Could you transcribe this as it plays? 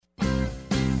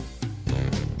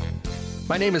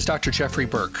My name is Dr. Jeffrey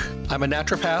Burke. I'm a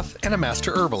naturopath and a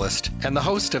master herbalist and the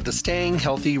host of the Staying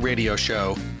Healthy radio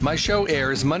show. My show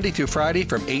airs Monday through Friday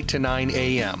from 8 to 9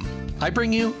 a.m. I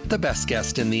bring you the best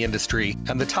guest in the industry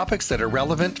and the topics that are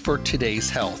relevant for today's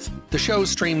health. The shows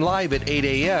stream live at 8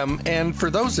 a.m., and for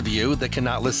those of you that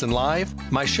cannot listen live,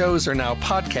 my shows are now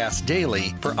podcast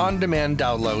daily for on-demand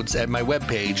downloads at my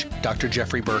webpage,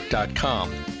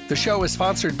 drjeffreyburke.com. The show is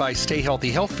sponsored by Stay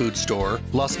Healthy Health Food Store,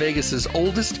 Las Vegas's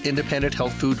oldest independent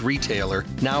health food retailer,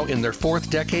 now in their fourth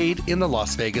decade in the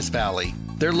Las Vegas Valley.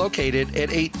 They're located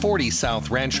at 840 South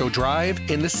Rancho Drive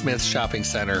in the Smith Shopping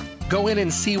Center. Go in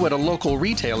and see what a local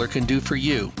retailer can do for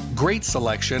you. Great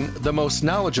selection, the most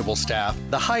knowledgeable staff,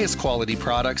 the highest quality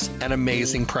products, and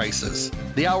amazing prices.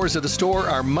 The hours of the store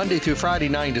are Monday through Friday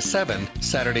 9 to 7,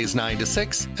 Saturdays 9 to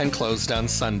 6, and closed on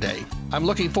Sunday. I'm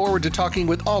looking forward to talking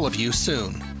with all of you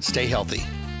soon. Stay healthy.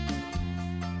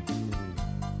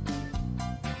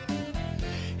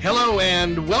 Hello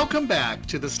and welcome back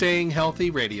to the Staying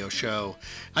Healthy radio show.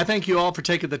 I thank you all for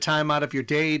taking the time out of your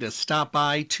day to stop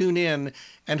by, tune in,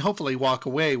 and hopefully walk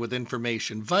away with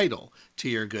information vital to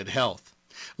your good health.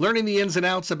 Learning the ins and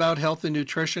outs about health and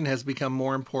nutrition has become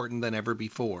more important than ever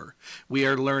before. We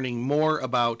are learning more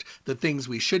about the things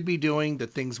we should be doing, the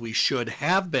things we should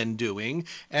have been doing,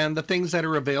 and the things that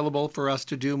are available for us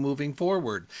to do moving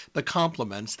forward. The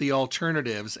complements, the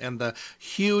alternatives, and the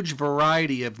huge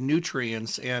variety of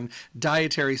nutrients and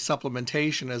dietary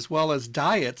supplementation, as well as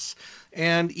diets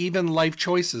and even life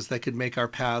choices that could make our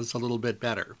paths a little bit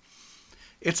better.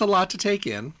 It's a lot to take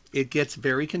in. It gets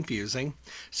very confusing.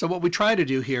 So what we try to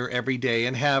do here every day,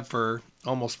 and have for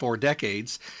almost 4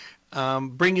 decades,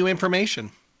 bring you information.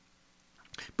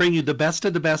 Bring you the best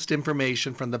of the best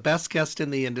information from the best guests in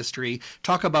the industry,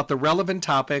 talk about the relevant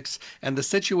topics and the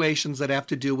situations that have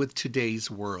to do with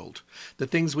today's world, the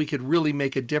things we could really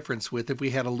make a difference with if we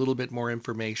had a little bit more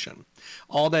information.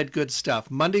 All that good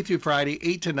stuff, Monday through Friday,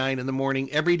 8 to 9 in the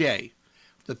morning, every day,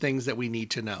 the things that we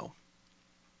need to know.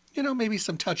 You know, maybe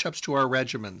some touch-ups to our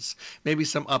regimens, maybe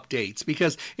some updates.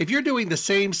 Because if you're doing the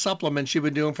same supplements you've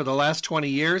been doing for the last 20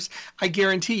 years, I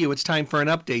guarantee you it's time for an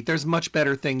update. There's much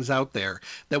better things out there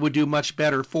that would do much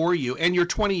better for you. And you're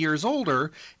 20 years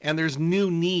older, and there's new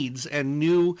needs and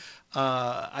new,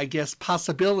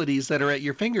 possibilities that are at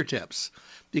your fingertips.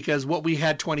 Because what we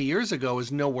had 20 years ago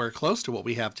is nowhere close to what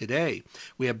we have today.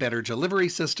 We have better delivery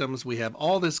systems. We have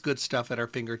all this good stuff at our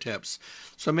fingertips.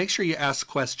 So make sure you ask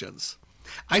questions.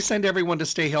 I send everyone to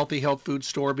Stay Healthy Health Food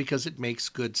Store because it makes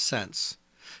good sense.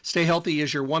 Stay Healthy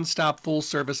is your one-stop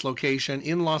full-service location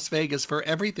in Las Vegas for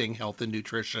everything health and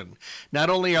nutrition. Not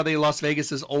only are they Las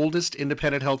Vegas's oldest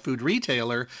independent health food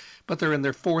retailer, but they're in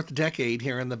their 4th decade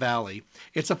here in the Valley.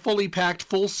 It's a fully packed,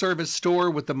 full-service store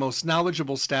with the most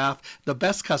knowledgeable staff, the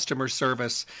best customer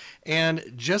service, and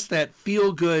just that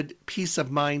feel-good,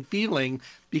 peace-of-mind feeling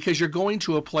because you're going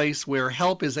to a place where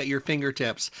help is at your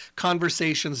fingertips.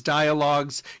 Conversations,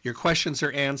 dialogues, your questions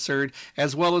are answered,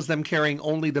 as well as them carrying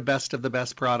only the best of the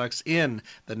best products in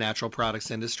the natural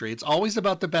products industry. It's always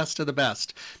about the best of the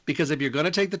best, because if you're going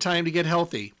to take the time to get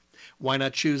healthy, why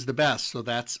not choose the best? So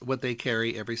that's what they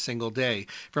carry every single day.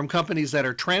 From companies that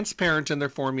are transparent in their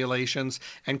formulations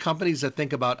and companies that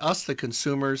think about us, the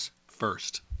consumers,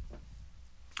 first.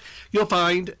 You'll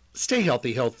find Stay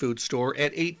Healthy Health Food Store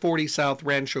at 840 South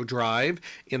Rancho Drive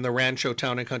in the Rancho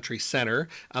Town and Country Center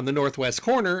on the northwest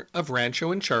corner of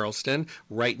Rancho and Charleston,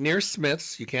 right near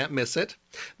Smith's. You can't miss it.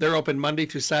 They're open Monday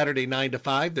through Saturday, 9 to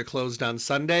 5. They're closed on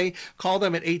Sunday. Call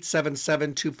them at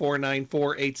 877-2494,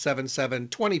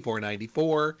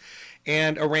 877-2494.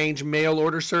 And arrange mail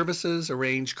order services,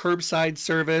 arrange curbside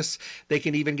service. They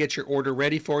can even get your order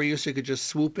ready for you so you could just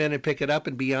swoop in and pick it up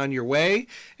and be on your way.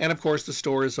 And, of course, the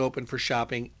store is open for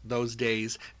shopping those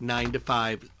days, 9 to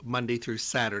 5, Monday through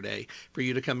Saturday, for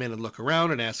you to come in and look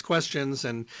around and ask questions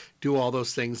and do all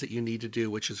those things that you need to do,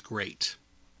 which is great.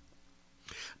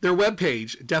 Their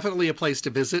webpage, definitely a place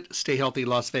to visit,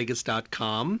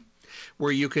 stayhealthylasvegas.com.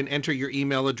 where you can enter your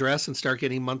email address and start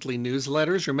getting monthly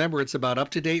newsletters. Remember, it's about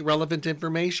up-to-date, relevant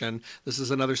information. This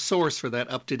is another source for that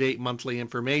up-to-date monthly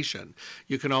information.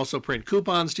 You can also print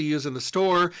coupons to use in the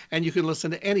store, and you can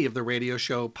listen to any of the radio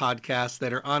show podcasts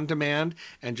that are on demand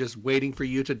and just waiting for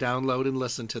you to download and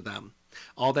listen to them.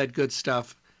 All that good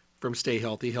stuff from Stay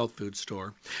Healthy Health Food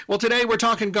Store. Well, today we're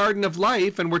talking Garden of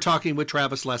Life, and we're talking with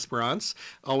Travis Lesperance.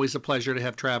 Always a pleasure to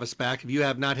have Travis back. If you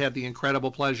have not had the incredible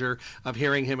pleasure of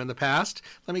hearing him in the past,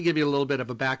 let me give you a little bit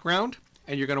of a background.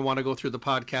 And you're going to want to go through the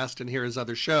podcast and hear his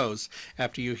other shows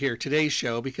after you hear today's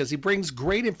show, because he brings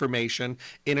great information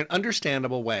in an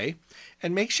understandable way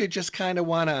and makes you just kind of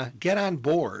want to get on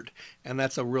board. And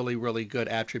that's a really, really good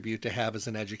attribute to have as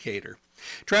an educator.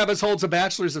 Travis holds a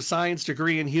Bachelor's of Science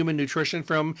degree in Human Nutrition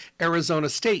from Arizona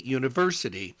State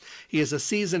University. He is a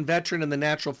seasoned veteran in the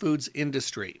natural foods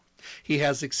industry. He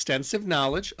has extensive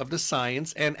knowledge of the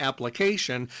science and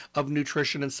application of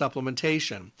nutrition and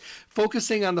supplementation.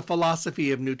 Focusing on the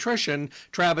philosophy of nutrition,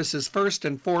 Travis is first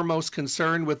and foremost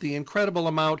concerned with the incredible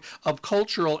amount of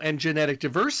cultural and genetic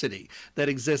diversity that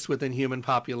exists within human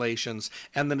populations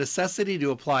and the necessity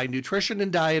to apply nutrition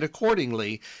and diet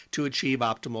accordingly to achieve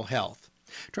optimal health.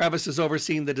 Travis has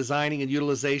overseen the designing and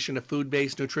utilization of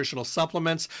food-based nutritional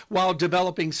supplements while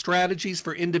developing strategies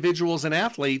for individuals and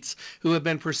athletes who have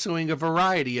been pursuing a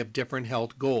variety of different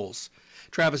health goals.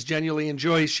 Travis genuinely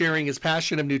enjoys sharing his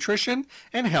passion of nutrition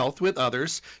and health with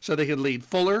others so they can lead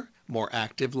fuller, more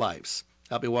active lives.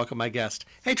 Help me welcome my guest.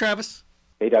 Hey, Travis.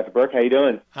 Hey, Dr. Burke. How you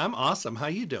doing? I'm awesome. How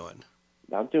you doing?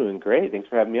 I'm doing great. Thanks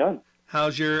for having me on.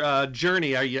 How's your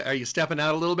journey? Are you stepping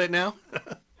out a little bit now?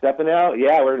 Stepping out,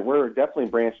 yeah, we're definitely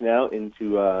branching out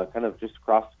into kind of just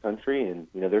across the country, and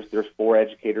there's 4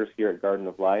 educators here at Garden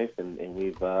of Life, and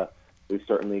we've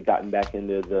certainly gotten back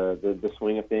into the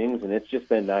swing of things, and it's just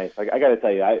been nice. I got to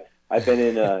tell you, I've been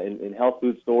in health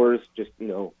food stores, just a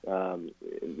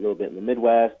little bit in the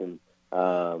Midwest and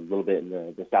a little bit in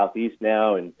the Southeast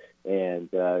now, and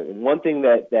one thing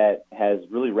that has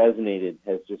really resonated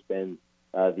has just been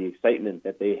the excitement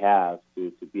that they have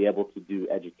to be able to do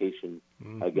education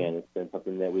again. It's been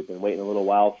something that we've been waiting a little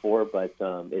while for, but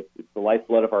it's the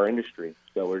lifeblood of our industry.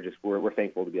 So we're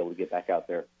thankful to be able to get back out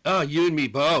there. Oh, you and me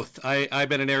both. I've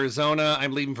been in Arizona.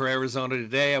 I'm leaving for Arizona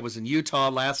today. I was in Utah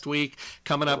last week,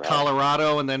 coming up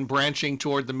Colorado, and then branching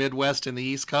toward the Midwest and the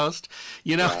East Coast.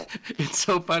 It's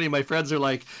so funny. My friends are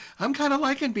like, I'm kind of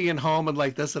liking being home and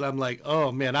like this, and I'm like,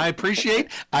 oh man, I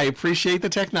appreciate the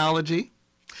technology.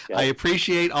 Yeah. I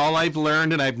appreciate all I've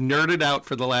learned, and I've nerded out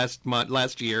for the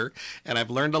last year, and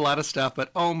I've learned a lot of stuff, but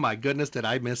oh my goodness, did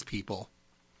I miss people.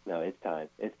 No, it's time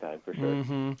for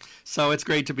sure. So it's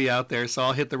great to be out there. So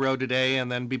I'll hit the road today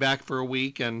and then be back for a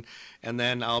week, and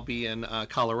then I'll be in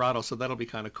Colorado, so that'll be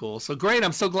kind of cool. So great,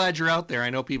 I'm so glad you're out there.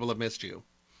 I know people have missed you.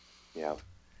 Yeah,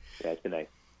 it's been nice.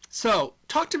 So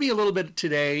talk to me a little bit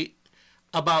today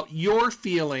about your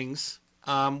feelings,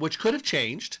 which could have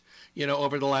changed,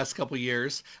 over the last couple of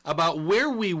years, about where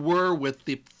we were with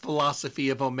the philosophy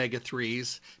of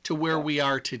omega-3s to where we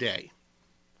are today.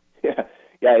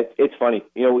 Yeah, it's funny,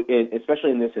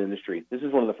 especially in this industry. This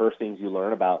is one of the first things you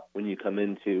learn about when you come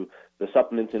into the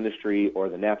supplements industry or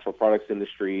the natural products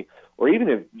industry, or even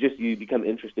if just you become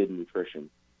interested in nutrition.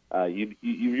 You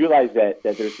realize that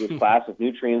there's this class of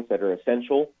nutrients that are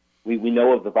essential. We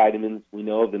know of the vitamins, we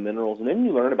know of the minerals, and then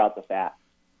you learn about the fats.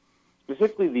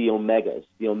 Specifically the omegas,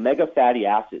 the omega fatty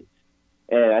acids.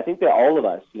 And I think that all of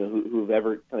us, who've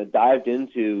ever kind of dived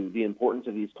into the importance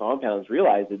of these compounds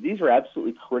realize that these are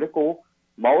absolutely critical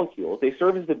molecules. They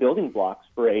serve as the building blocks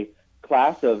for a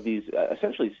class of these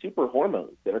essentially super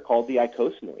hormones that are called the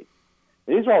eicosanoids.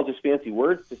 And these are all just fancy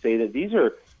words to say that these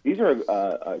are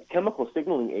chemical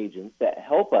signaling agents that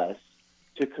help us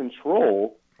to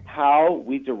control how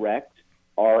we direct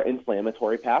our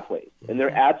inflammatory pathways, and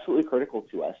they're absolutely critical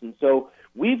to us. And so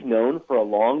we've known for a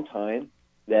long time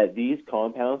that these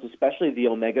compounds, especially the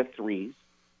omega-3s,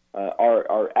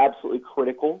 are absolutely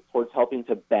critical towards helping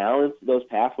to balance those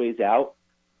pathways out,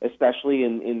 especially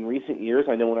in recent years.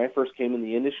 I know when I first came in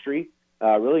the industry,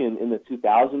 really in the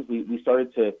 2000s, we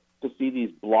started to see these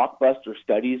blockbuster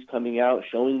studies coming out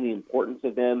showing the importance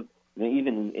of them, and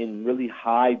even in really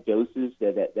high doses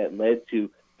that led to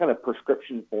kind of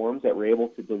prescription forms that were able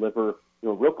to deliver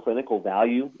real clinical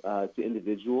value to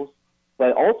individuals.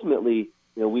 But ultimately,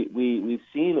 we've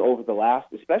seen over the last,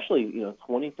 especially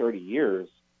 20, 30 years,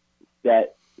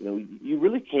 that you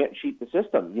really can't cheat the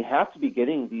system. You have to be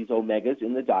getting these omegas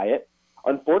in the diet.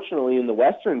 Unfortunately, in the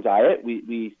Western diet,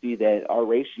 we see that our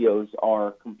ratios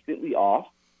are completely off.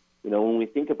 When we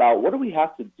think about what do we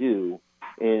have to do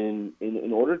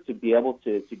in order to be able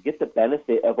to get the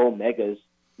benefit of omegas,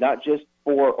 not just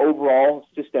for overall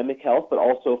systemic health, but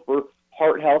also for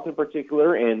heart health in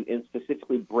particular, and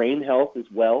specifically brain health as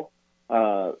well.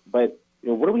 But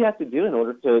what do we have to do in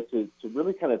order to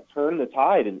really kind of turn the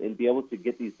tide and be able to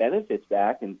get these benefits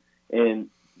back? And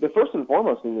the first and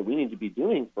foremost thing that we need to be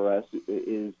doing for us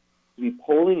is to be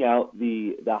pulling out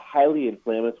the highly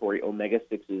inflammatory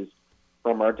omega-6s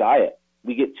from our diet.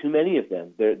 We get too many of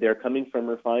them. They're coming from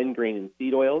refined grain and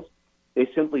seed oils. They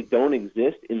simply don't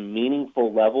exist in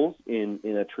meaningful levels in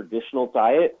a traditional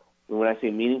diet. When I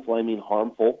say meaningful, I mean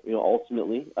harmful,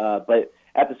 ultimately. But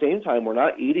at the same time, we're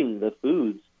not eating the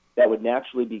foods that would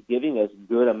naturally be giving us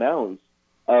good amounts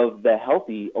of the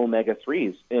healthy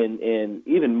omega-3s. And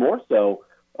even more so,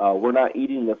 we're not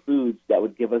eating the foods that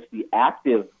would give us the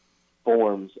active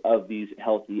forms of these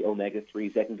healthy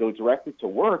omega-3s that can go directly to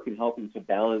work in helping to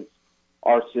balance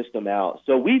our system out.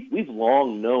 So we've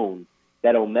long known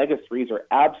that omega-3s are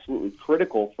absolutely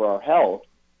critical for our health,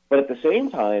 but at the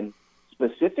same time,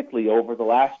 specifically over the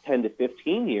last 10 to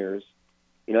 15 years,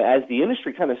 as the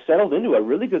industry kind of settled into a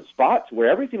really good spot to where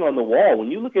everything on the wall,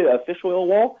 when you look at a fish oil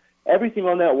wall, everything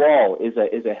on that wall is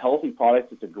a healthy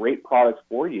product. It's a great product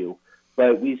for you.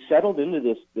 But we settled into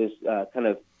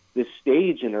this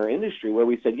stage in our industry where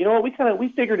we said, we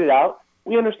figured it out.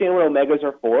 We understand what omegas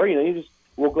are for.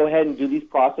 We'll go ahead and do these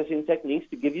processing techniques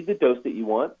to give you the dose that you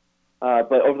want.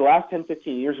 But over the last 10,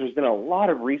 15 years, there's been a lot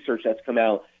of research that's come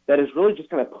out that has really just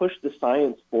kind of pushed the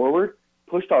science forward,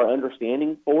 pushed our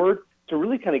understanding forward to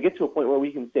really kind of get to a point where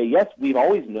we can say, yes, we've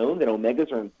always known that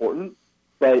omegas are important,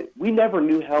 but we never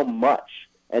knew how much.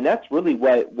 And that's really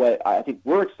what I think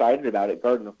we're excited about at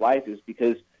Garden of Life is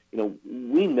because,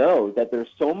 we know that there's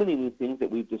so many new things that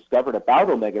we've discovered about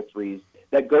omega-3s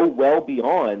that go well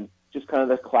beyond just kind of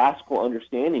the classical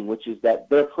understanding, which is that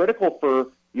they're critical for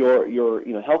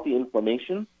your healthy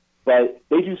inflammation, but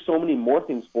they do so many more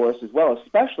things for us as well,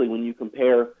 especially when you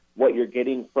compare what you're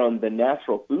getting from the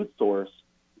natural food source,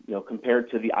 compared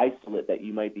to the isolate that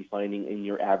you might be finding in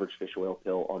your average fish oil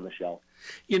pill on the shelf.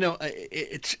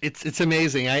 It's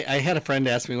amazing. I had a friend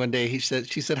ask me one day,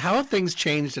 she said, how have things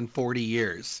changed in 40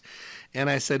 years? And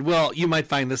I said, well, you might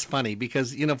find this funny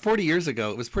because, 40 years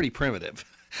ago, it was pretty primitive.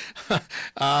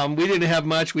 We didn't have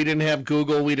much. We didn't have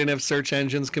Google. We didn't have search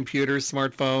engines, computers,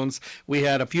 smartphones. We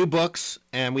had a few books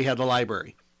and we had the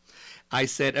library. I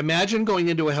said, imagine going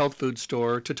into a health food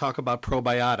store to talk about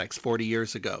probiotics 40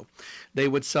 years ago. They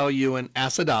would sell you an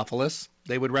acidophilus.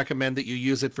 They would recommend that you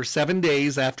use it for 7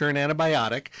 days after an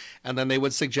antibiotic, and then they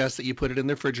would suggest that you put it in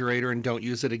the refrigerator and don't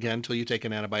use it again until you take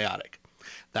an antibiotic.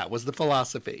 That was the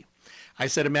philosophy. I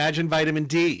said, imagine vitamin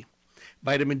D.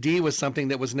 Vitamin D was something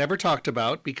that was never talked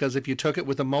about because if you took it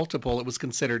with a multiple, it was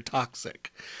considered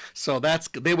toxic. So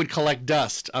they would collect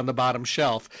dust on the bottom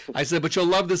shelf. I said, but you'll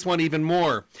love this one even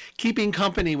more. Keeping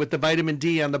company with the vitamin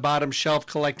D on the bottom shelf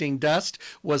collecting dust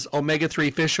was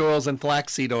omega-3 fish oils and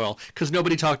flaxseed oil because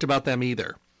nobody talked about them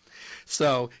either.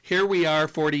 So here we are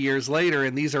 40 years later,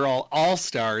 and these are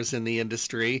all-stars in the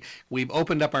industry. We've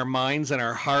opened up our minds and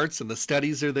our hearts, and the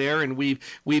studies are there, and we've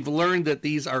learned that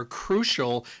these are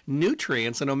crucial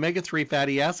nutrients and omega-3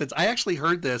 fatty acids. I actually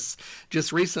heard this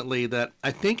just recently that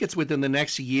I think it's within the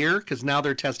next year, because now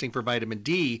they're testing for vitamin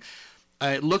D.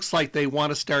 It looks like they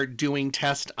want to start doing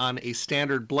tests on a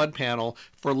standard blood panel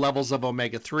for levels of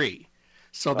omega-3.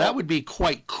 So that would be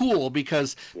quite cool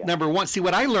because, number one, see,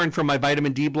 what I learned from my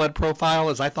vitamin D blood profile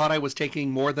is I thought I was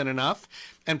taking more than enough,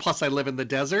 and plus I live in the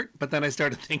desert, but then I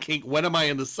started thinking, when am I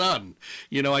in the sun?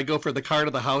 I go for the car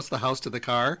to the house to the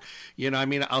car.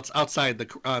 Outside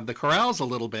the corrals a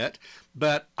little bit,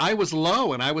 but I was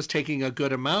low and I was taking a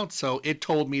good amount, so it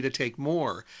told me to take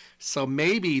more. So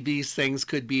maybe these things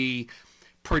could be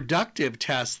productive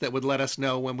tests that would let us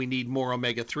know when we need more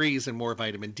omega-3s and more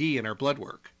vitamin D in our blood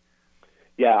work.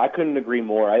 Yeah, I couldn't agree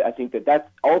more. I think that's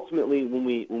ultimately when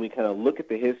we kind of look at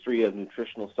the history of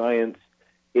nutritional science,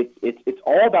 it's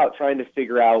all about trying to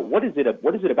figure out what is it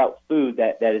about food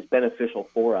that is beneficial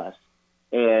for us,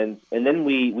 and then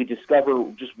we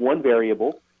discover just one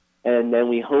variable, and then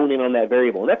we hone in on that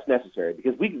variable, and that's necessary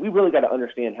because we really got to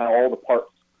understand how all the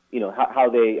parts, how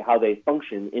they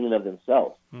function in and of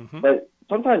themselves. Mm-hmm. But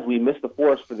sometimes we miss the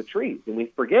forest for the trees, and we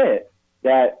forget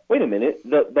that, wait a minute,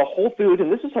 the whole food,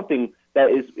 and this is something that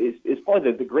is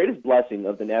probably the greatest blessing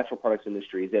of the natural products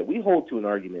industry, is that we hold to an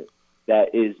argument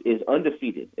that is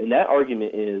undefeated. And that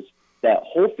argument is that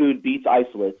whole food beats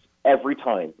isolates every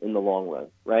time in the long run,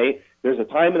 right? There's a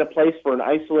time and a place for an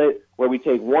isolate where we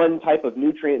take one type of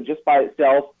nutrient just by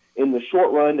itself in the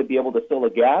short run to be able to fill a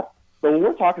gap. But when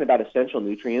we're talking about essential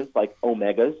nutrients like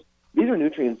omegas, these are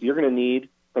nutrients you're going to need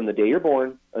from the day you're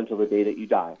born until the day that you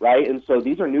die, right? And so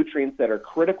these are nutrients that are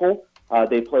critical.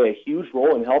 They play a huge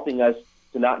role in helping us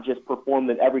to not just perform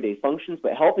the everyday functions,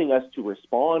 but helping us to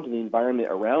respond to the environment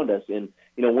around us. And,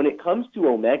 when it comes to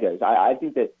omegas, I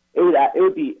think that it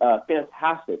would be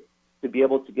fantastic to be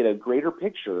able to get a greater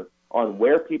picture on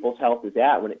where people's health is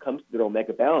at when it comes to their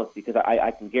omega balance, because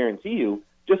I can guarantee you,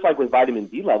 just like with vitamin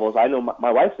D levels, I know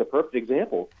my wife's a perfect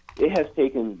example. It has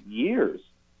taken years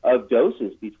of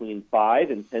doses between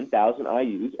 5,000 and 10,000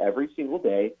 IUs every single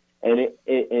day, and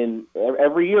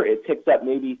every year it ticks up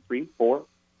maybe 3, 4,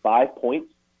 5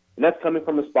 points. And that's coming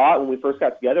from a spot when we first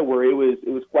got together where it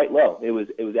was quite low. It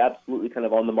was absolutely kind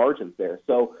of on the margins there.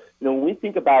 So, when we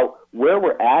think about where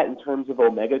we're at in terms of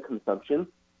omega consumption,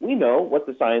 we know what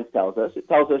the science tells us. It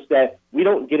tells us that we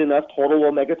don't get enough total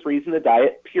omega-3s in the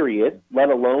diet, period, let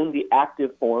alone the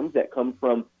active forms that come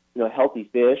from healthy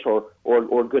fish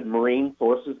or good marine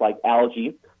sources like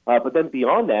algae. But then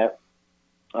beyond that,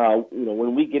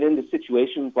 when we get into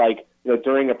situations like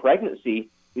during a pregnancy,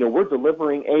 we're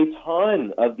delivering a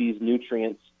ton of these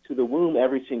nutrients to the womb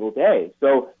every single day.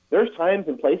 So there's times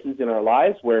and places in our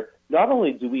lives where not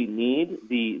only do we need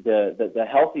the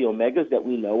healthy omegas that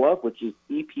we know of, which is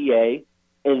EPA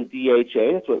and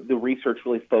DHA, that's what the research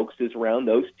really focuses around,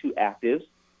 those two actives.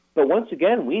 But once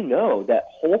again, we know that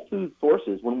whole food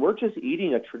sources, when we're just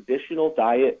eating a traditional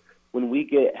diet, when we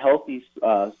get healthy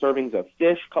servings of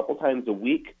fish a couple times a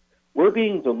week, we're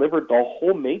being delivered the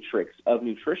whole matrix of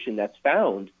nutrition that's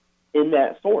found in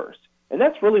that source. And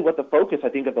that's really what the focus, I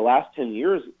think, of the last 10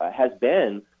 years has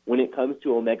been when it comes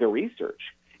to omega research.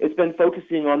 It's been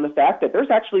focusing on the fact that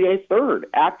there's actually a third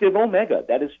active omega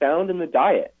that is found in the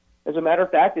diet. As a matter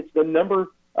of fact, it's the number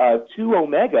 2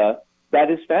 omega that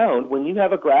is found when you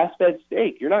have a grass-fed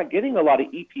steak. You're not getting a lot of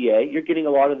EPA, you're getting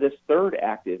a lot of this third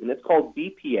active, and it's called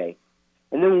BPA.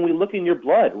 And then when we look in your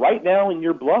blood, right now in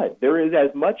your blood, there is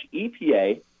as much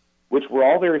EPA, which we're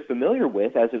all very familiar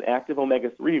with as an active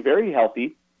omega-3, very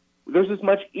healthy. There's as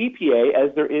much EPA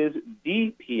as there is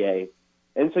DPA.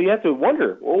 And so you have to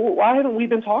wonder, well, why haven't we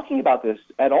been talking about this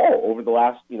at all over the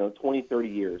last 20, 30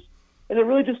 years? And it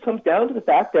really just comes down to the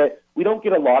fact that we don't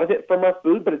get a lot of it from our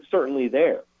food, but it's certainly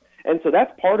there. And so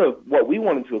that's part of what we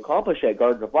wanted to accomplish at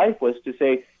Garden of Life, was to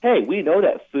say, hey, we know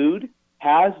that food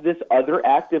has this other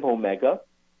active omega.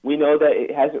 We know that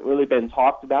it hasn't really been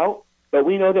talked about, but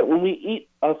we know that when we eat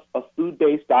a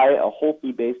food-based diet, a whole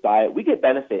food-based diet, we get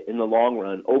benefit in the long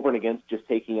run over and against just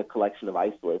taking a collection of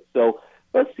isolates. So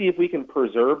let's see if we can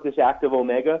preserve this active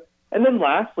omega. And then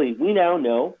lastly, we now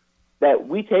know that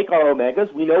we take our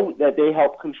omegas. We know that they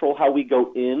help control how we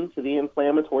go into the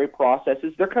inflammatory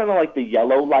processes. They're kind of like the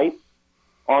yellow lights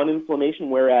on inflammation,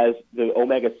 whereas the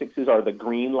omega-6s are the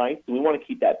green lights. And we want to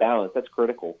keep that balance. That's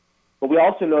critical. But we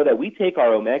also know that we take our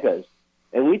omegas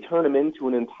and we turn them into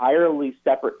an entirely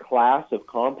separate class of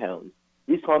compounds.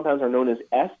 These compounds are known as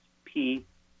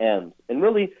SPMs. And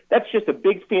really, that's just a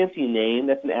big fancy name.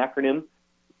 That's an acronym.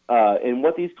 And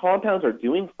what these compounds are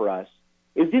doing for us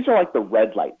is these are like the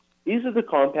red lights. These are the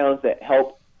compounds that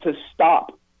help to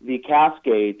stop the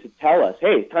cascade to tell us,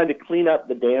 hey, it's time to clean up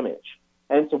the damage.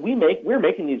 And so we're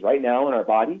making these right now in our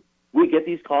body. We get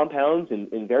these compounds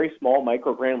in very small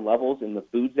microgram levels in the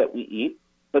foods that we eat.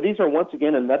 But these are, once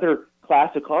again, another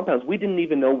class of compounds we didn't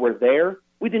even know were there.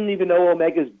 We didn't even know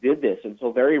omegas did this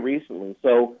until very recently.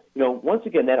 So, once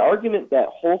again, that argument that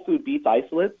whole food beats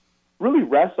isolates really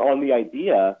rests on the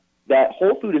idea that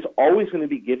whole food is always going to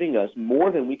be giving us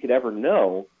more than we could ever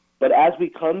know. But as we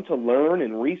come to learn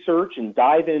and research and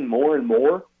dive in more and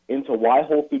more into why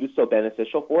whole food is so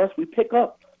beneficial for us, we pick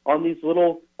up on these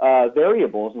little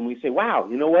variables and we say, wow,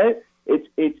 you know what?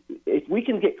 If we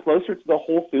can get closer to the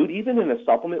whole food, even in a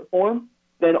supplement form,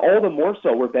 then all the more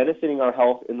so we're benefiting our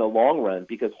health in the long run,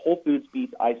 because whole foods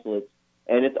beats isolates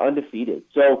and it's undefeated.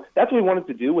 So that's what we wanted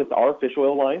to do with our fish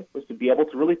oil line, was to be able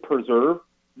to really preserve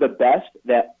the best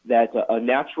that a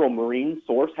natural marine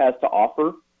source has to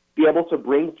offer, be able to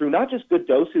bring through not just good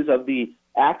doses of the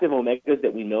active omegas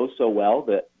that we know so well,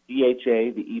 the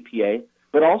DHA, the EPA,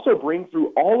 but also bring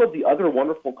through all of the other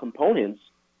wonderful components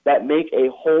that make a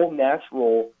whole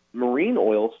natural marine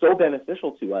oil so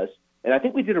beneficial to us. And I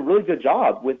think we did a really good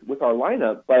job with our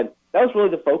lineup, but that was really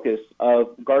the focus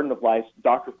of Garden of Life's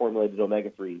doctor-formulated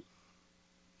omega-3s.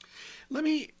 Let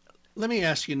me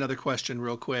ask you another question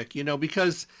real quick,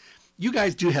 because you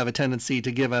guys do have a tendency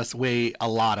to give us away a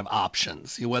lot of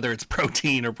options, whether it's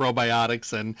protein or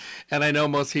probiotics. And I know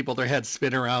most people, their heads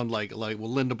spin around like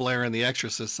Linda Blair and The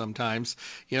Exorcist sometimes,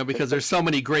 because there's so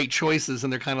many great choices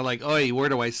and they're kind of like, oy, where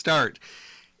do I start?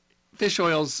 Fish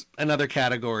oil's another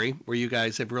category where you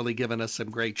guys have really given us some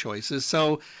great choices.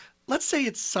 So let's say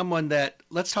it's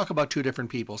let's talk about two different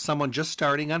people, someone just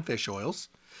starting on fish oils,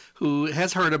 who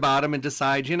has heard about them and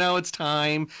decides, it's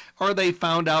time, or they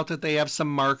found out that they have some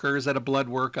markers at a blood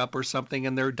workup or something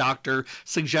and their doctor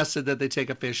suggested that they take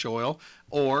a fish oil,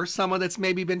 or someone that's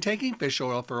maybe been taking fish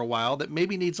oil for a while that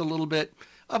maybe needs a little bit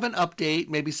of an update,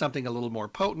 maybe something a little more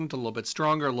potent, a little bit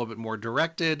stronger, a little bit more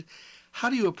directed. How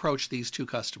do you approach these two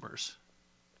customers?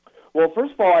 Well,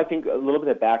 first of all, I think a little bit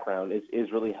of background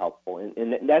is really helpful.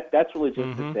 And that's really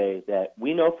just to say that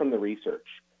we know from the research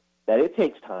that it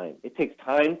takes time. It takes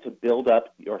time to build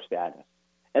up your status.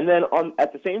 And then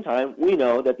at the same time, we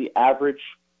know that the average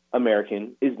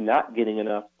American is not getting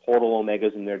enough total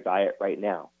omegas in their diet right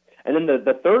now. And then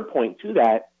the third point to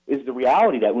that is the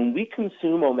reality that when we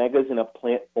consume omegas in a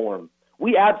plant form,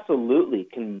 we absolutely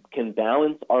can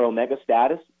balance our omega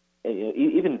status.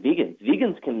 Even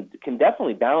vegans can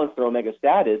definitely balance their omega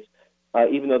status,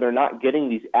 even though they're not getting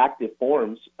these active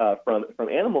forms from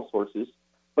animal sources.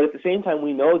 But at the same time,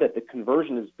 we know that the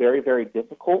conversion is very, very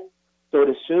difficult. So it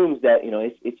assumes that,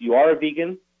 if you are a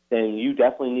vegan, then you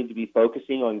definitely need to be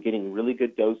focusing on getting really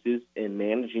good doses and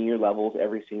managing your levels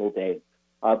every single day.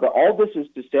 But all this is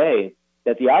to say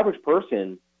that the average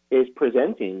person is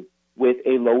presenting with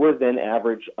a lower than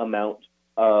average amount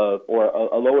of, or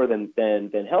a lower than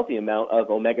healthy amount of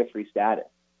omega-3 status.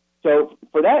 So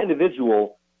for that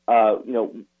individual,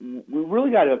 we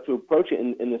really got to approach it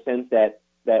in the sense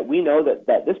that we know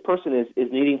that this person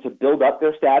is needing to build up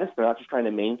their status. They're not just trying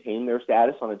to maintain their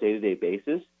status on a day-to-day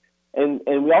basis. And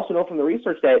we also know from the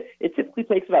research that it typically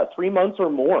takes about 3 months or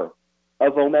more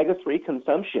of omega-3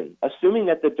 consumption, assuming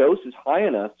that the dose is high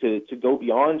enough to go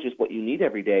beyond just what you need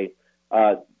every day,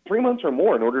 3 months or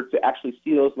more in order to actually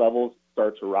see those levels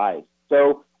start to rise.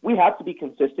 So we have to be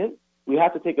consistent. We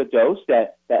have to take a dose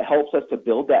that helps us to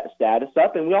build that status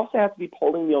up, and we also have to be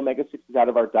pulling the omega-6s out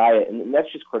of our diet, and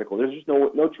that's just critical. There's just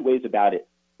no two ways about it.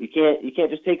 You can't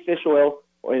just take fish oil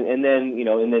and then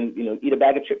eat a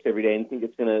bag of chips every day and think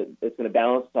it's gonna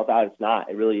balance itself out. It's not.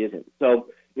 It really isn't. So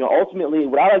ultimately,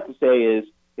 what I like to say is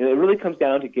it really comes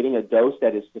down to getting a dose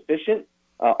that is sufficient,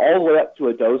 all the way up to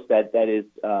a dose that is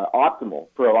optimal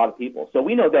for a lot of people. So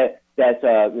we know that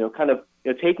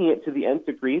taking it to the nth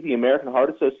degree, the American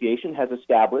Heart Association has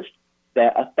established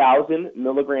that 1,000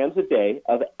 milligrams a day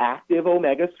of active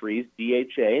omega-3s,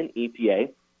 DHA and EPA,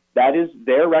 that is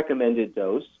their recommended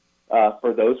dose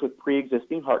for those with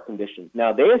pre-existing heart conditions.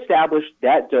 Now, they established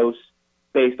that dose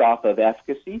based off of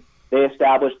efficacy. They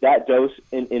established that dose,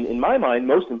 in my mind,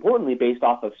 most importantly, based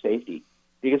off of safety.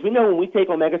 Because we know when we take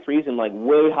omega-3s in like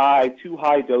way high, too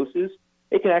high doses,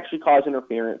 it can actually cause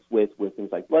interference with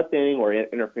things like blood thinning or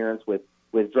interference with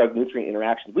drug-nutrient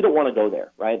interactions. We don't want to go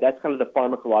there, right? That's kind of the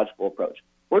pharmacological approach.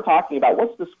 We're talking about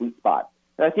what's the sweet spot.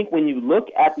 And I think when you look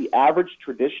at the average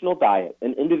traditional diet,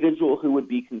 an individual who would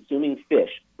be consuming fish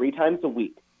 3 times a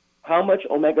week, how much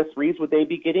omega-3s would they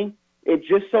be getting? It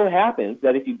just so happens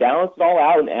that if you balance it all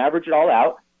out and average it all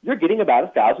out, you're getting about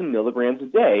 1,000 milligrams a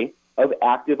day of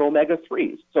active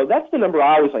omega-3s. So that's the number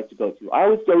I always like to go to. I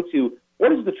always go to, what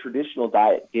does the traditional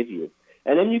diet give you?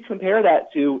 And then you compare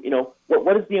that to,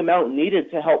 what is the amount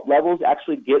needed to help levels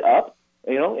actually get up?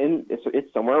 And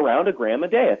it's somewhere around a gram a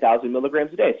day, 1,000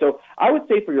 milligrams a day. So I would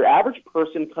say for your average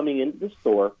person coming into the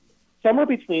store, somewhere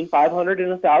between 500 and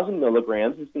 1,000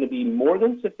 milligrams is going to be more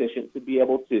than sufficient to be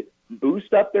able to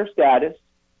boost up their status,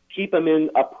 keep them in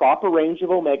a proper range of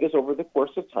omegas over the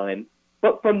course of time.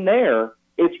 But from there,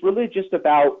 it's really just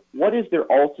about what is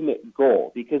their ultimate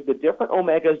goal, because the different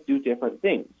omegas do different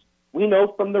things. We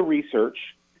know from the research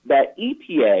that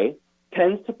EPA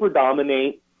tends to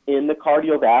predominate in the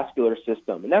cardiovascular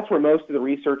system, and that's where most of the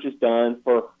research is done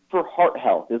for heart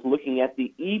health, is looking at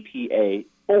the EPA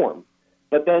form.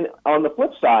 But then on the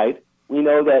flip side, we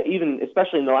know that even,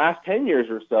 especially in the last 10 years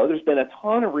or so, there's been a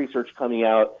ton of research coming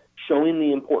out showing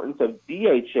the importance of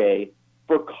DHA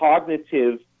for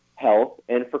cognitive health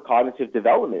and for cognitive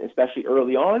development, especially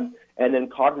early on, and then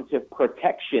cognitive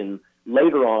protection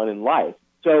later on in life.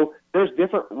 So there's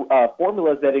different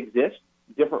formulas that exist,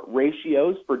 different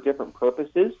ratios for different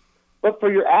purposes. But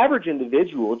for your average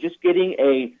individual, just getting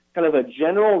a kind of a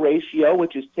general ratio,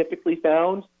 which is typically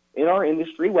found in our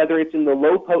industry, whether it's in the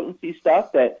low potency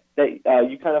stuff that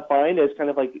you kind of find as kind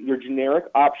of like your generic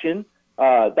option,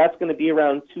 that's going to be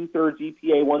around 2/3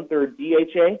 EPA, 1/3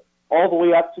 DHA, all the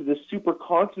way up to the super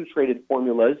concentrated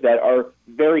formulas that are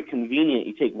very convenient.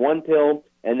 You take one pill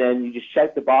and then you just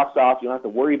check the box off. You don't have to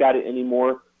worry about it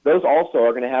anymore. Those also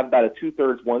are going to have about a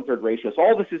 2/3, 1/3 ratio. So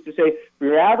all this is to say, for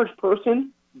your average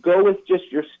person, go with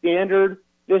just your standard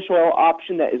fish oil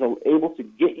option that is able to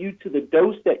get you to the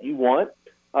dose that you want.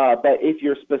 But if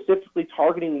you're specifically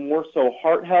targeting more so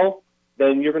heart health,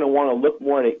 then you're going to want to look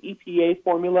more at an EPA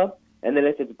formula. And then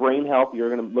if it's brain health, you're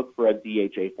going to look for a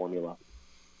DHA formula.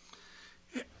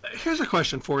 Here's a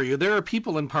question for you. There are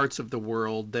people in parts of the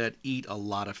world that eat a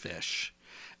lot of fish.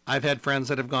 I've had friends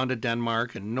that have gone to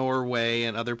Denmark and Norway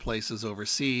and other places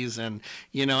overseas. And,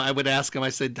 I would ask him, I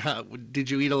said,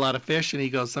 did you eat a lot of fish? And he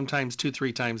goes, sometimes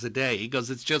 2-3 times a day. He goes,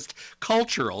 it's just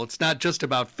cultural. It's not just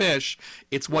about fish.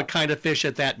 It's what kind of fish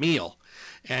at that meal.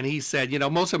 And he said,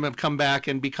 most of them have come back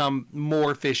and become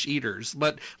more fish eaters.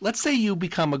 But let's say you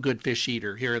become a good fish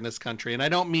eater here in this country. And I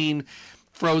don't mean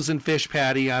frozen fish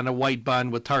patty on a white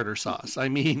bun with tartar sauce. I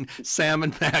mean,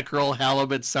 salmon, mackerel,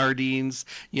 halibut, sardines,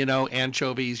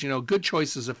 anchovies, good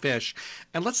choices of fish.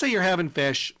 And let's say you're having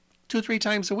fish 2-3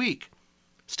 times a week.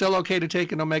 Still okay to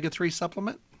take an omega-3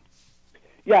 supplement?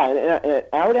 Yeah, and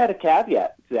I would add a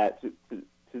caveat to that, to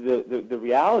the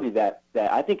reality that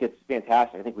I think it's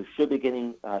fantastic. I think we should be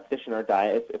getting fish in our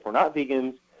diet. If we're not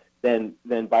vegans, then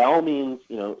by all means,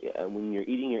 when you're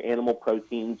eating your animal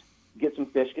proteins, get some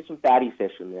fish, get some fatty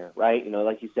fish in there, right?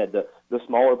 Like you said, the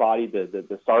smaller body,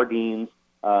 the sardines,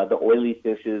 the oily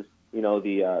fishes,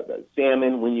 the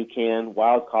salmon when you can,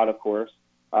 wild caught, of course.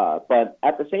 But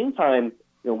at the same time,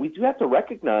 we do have to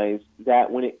recognize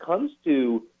that when it comes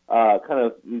to kind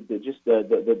of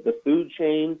the food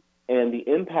chain and the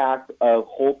impact of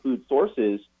whole food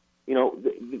sources,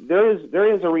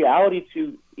 there is a reality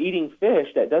to eating fish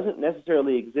that doesn't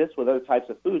necessarily exist with other types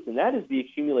of foods, and that is the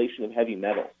accumulation of heavy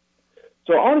metals.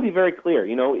 So I want to be very clear.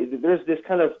 There's this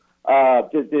kind of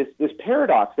this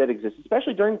paradox that exists,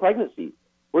 especially during pregnancy,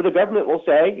 where the government will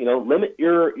say, limit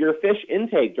your fish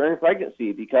intake during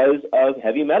pregnancy because of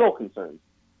heavy metal concerns.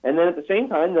 And then at the same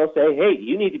time, they'll say, hey,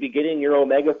 you need to be getting your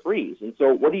omega-3s. And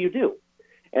so what do?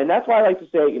 And that's why I like to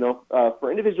say,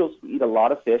 for individuals who eat a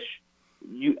lot of fish,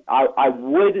 I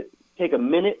would take a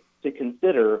minute to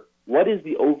consider what is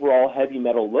the overall heavy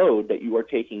metal load that you are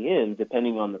taking in,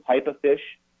 depending on the type of fish,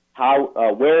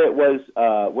 where it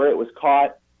was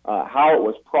caught, how it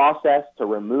was processed to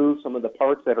remove some of the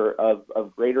parts that are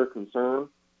of greater concern.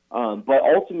 But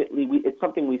ultimately, it's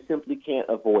something we simply can't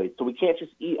avoid. So we can't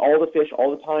just eat all the fish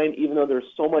all the time, even though there's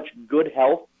so much good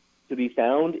health to be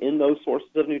found in those sources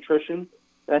of nutrition.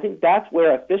 And I think that's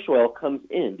where a fish oil comes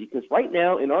in, because right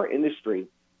now in our industry,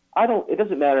 it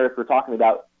doesn't matter if we're talking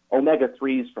about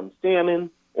omega-3s from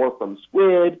salmon or from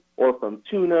squid or from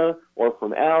tuna or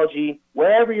from algae,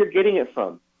 wherever you're getting it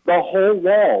from. The whole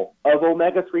wall of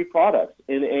omega-3 products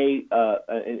in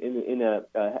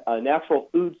a natural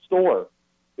food store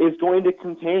is going to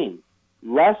contain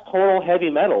less total heavy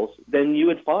metals than you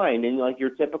would find in like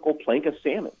your typical plank of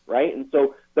salmon, right? And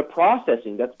so the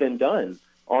processing that's been done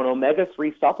on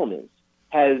omega-3 supplements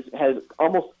has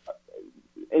almost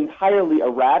entirely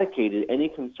eradicated any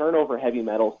concern over heavy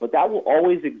metals, but that will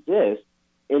always exist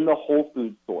in the whole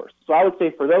food source. So I would say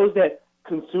for those that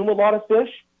consume a lot of fish,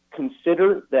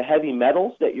 consider the heavy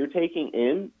metals that you're taking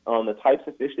in on the types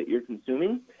of fish that you're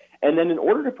consuming. And then in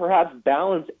order to perhaps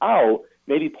balance out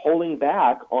maybe pulling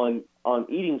back on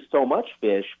eating so much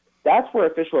fish, that's where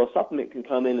a fish oil supplement can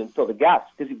come in and fill the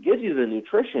gaps, because it gives you the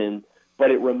nutrition,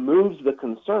 but it removes the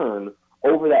concern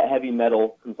over that heavy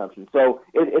metal consumption. So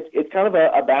it's kind of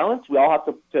a balance. We all have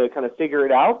to kind of figure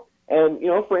it out. And,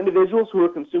 for individuals who are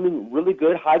consuming really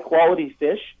good, high-quality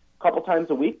fish a couple times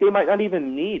a week, they might not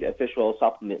even need a fish oil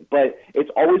supplement. But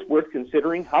it's always worth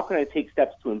considering, how can I take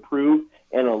steps to improve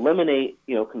and eliminate,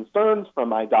 concerns from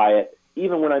my diet,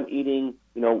 even when I'm eating,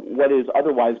 what is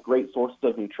otherwise great sources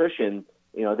of nutrition.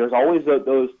 There's always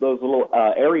those little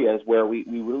areas where we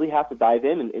really have to dive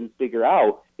in and figure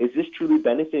out, is this truly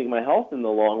benefiting my health in the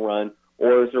long run,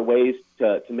 or is there ways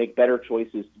to make better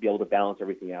choices to be able to balance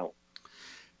everything out?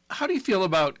 How do you feel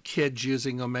about kids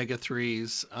using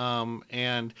omega-3s,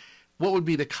 and what would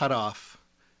be the cutoff?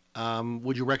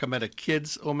 Would you recommend a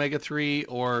kid's omega-3,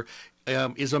 or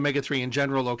is omega-3 in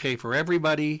general okay for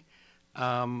everybody?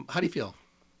 How do you feel?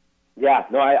 Yeah,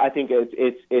 no, I think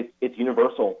it's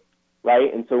universal,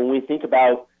 right? And so when we think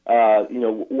about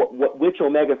which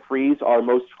omega-3s are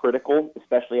most critical,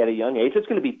 especially at a young age, it's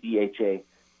going to be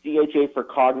DHA for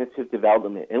cognitive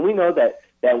development. And we know that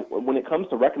when it comes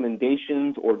to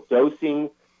recommendations or dosing,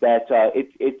 that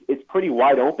it's pretty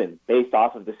wide open based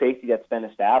off of the safety that's been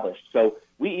established. So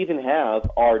we even have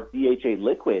our DHA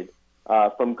liquid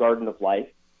from Garden of Life,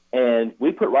 and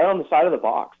we put right on the side of the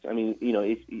box. I mean,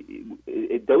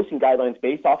 dosing guidelines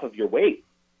based off of your weight,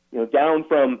 down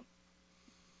from,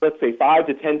 let's say, 5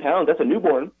 to 10 pounds, that's a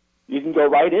newborn. You can go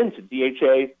right into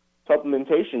DHA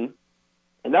supplementation,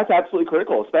 and that's absolutely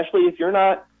critical, especially if you're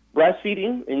not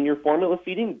breastfeeding and you're formula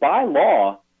feeding. By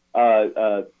law,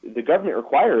 the government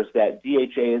requires that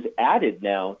DHA is added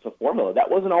now to formula.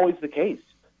 That wasn't always the case,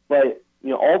 but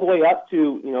all the way up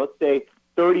to let's say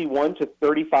 31 to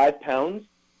 35 pounds.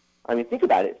 I mean, think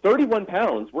about it. 31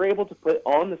 pounds we're able to put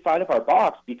on the side of our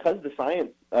box because the science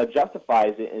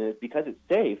justifies it, and it's because it's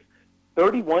safe.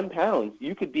 31 pounds,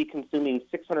 you could be consuming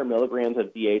 600 milligrams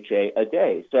of DHA a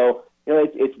day. So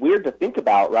it's weird to think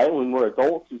about, right? When we're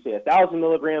adults who say 1,000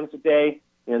 milligrams a day,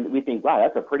 and we think, wow,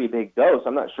 that's a pretty big dose.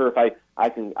 I'm not sure if I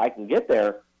can get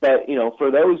there. But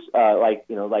for those like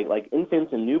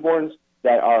infants and newborns,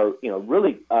 that are,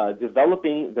 really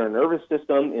developing their nervous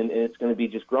system, and it's going to be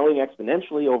just growing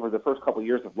exponentially over the first couple of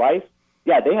years of life,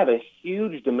 they have a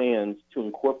huge demand to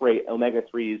incorporate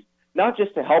omega-3s, not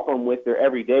just to help them with their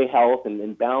everyday health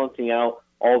and balancing out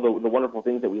all the wonderful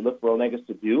things that we look for omegas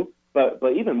to do, but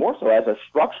even more so as a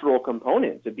structural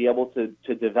component to be able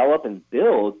to develop and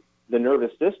build the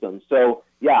nervous system. So,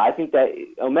 I think that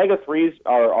omega-3s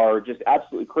are just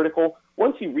absolutely critical.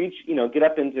 Once you reach, get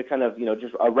up into kind of,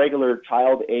 just a regular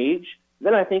child age,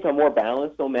 then I think a more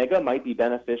balanced omega might be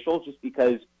beneficial just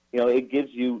because, it gives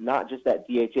you not just that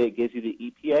DHA, it gives you the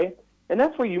EPA. And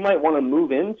that's where you might want to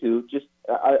move into just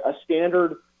a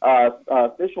standard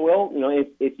fish oil,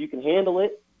 if you can handle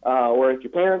it, or if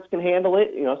your parents can handle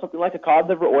it, something like a cod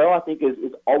liver oil, I think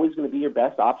is always going to be your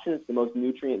best option. It's the most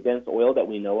nutrient-dense oil that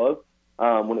we know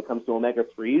of when it comes to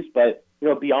omega-3s. But,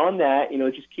 beyond that,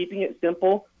 just keeping it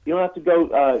simple. You don't have to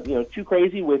go, too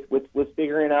crazy with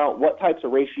figuring out what types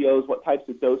of ratios, what types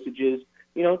of dosages.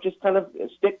 Just kind of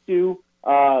stick to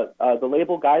the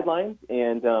label guidelines.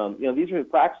 And, these are the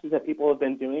practices that people have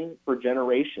been doing for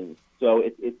generations. So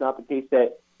it's not the case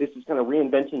that this is kind of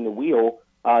reinventing the wheel.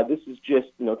 This is just,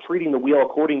 treating the wheel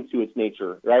according to its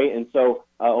nature, right? And so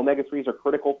omega-3s are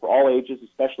critical for all ages,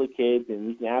 especially kids, and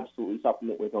you can absolutely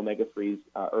supplement with omega-3s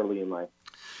early in life.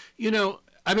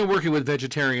 I've been working with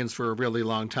vegetarians for a really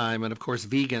long time, and of course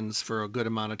vegans for a good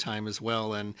amount of time as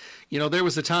well. And, there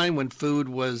was a time when food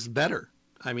was better.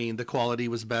 I mean, the quality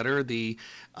was better, the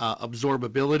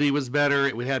absorbability was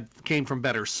better, came from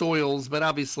better soils, but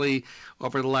obviously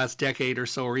over the last decade or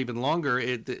so or even longer,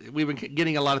 we've been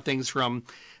getting a lot of things from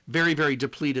very, very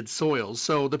depleted soils.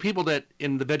 So the people that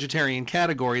in the vegetarian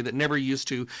category that never used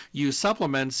to use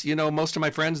supplements, most of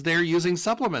my friends, they're using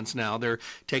supplements now. They're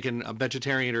taking a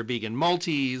vegetarian or vegan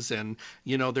multis, and,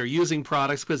 they're using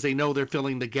products because they know they're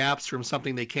filling the gaps from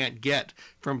something they can't get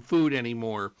from food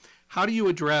anymore. How do you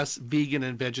address vegan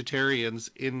and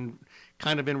vegetarians in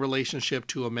relationship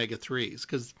to omega-3s?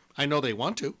 Because I know they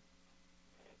want to.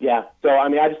 Yeah. So, I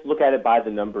just look at it by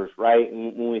the numbers, right?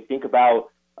 And when we think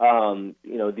about,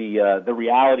 the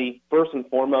reality, first and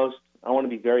foremost, I want to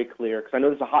be very clear because I know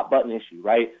this is a hot button issue,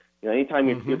 right? Anytime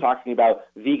you're talking about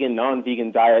vegan,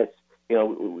 non-vegan diets,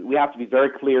 we have to be very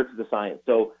clear to the science.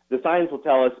 So the science will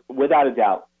tell us without a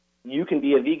doubt, you can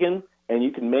be a vegan and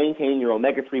you can maintain your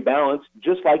omega-3 balance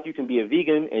just like you can be a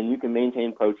vegan and you can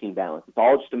maintain protein balance. It's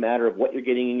all just a matter of what you're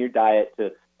getting in your diet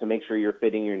to make sure you're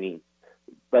fitting your needs.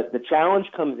 But the challenge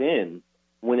comes in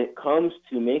when it comes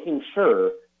to making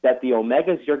sure that the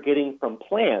omegas you're getting from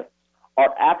plants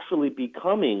are actually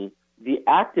becoming the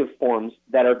active forms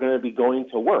that are going to be going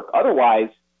to work. Otherwise,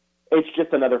 it's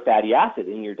just another fatty acid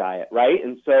in your diet, right?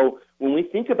 And so when we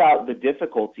think about the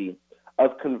difficulty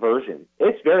of conversion,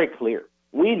 it's very clear.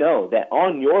 We know that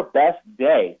on your best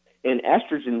day, and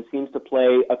estrogen seems to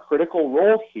play a critical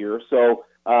role here. So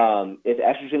if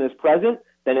estrogen is present,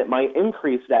 then it might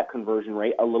increase that conversion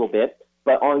rate a little bit.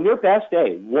 But on your best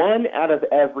day, 1 out of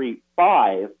every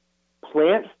 5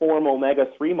 plant form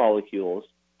omega-3 molecules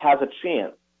has a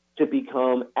chance to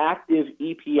become active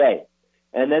EPA.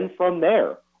 And then from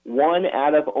there, 1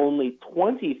 out of only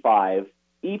 25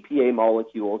 EPA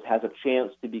molecules has a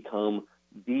chance to become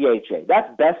DHA.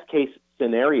 That's best case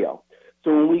scenario.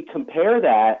 So when we compare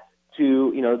that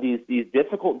to, these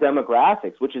difficult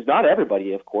demographics, which is not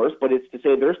everybody, of course, but it's to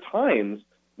say there's times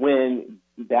when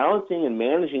balancing and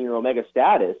managing your omega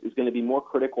status is going to be more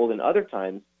critical than other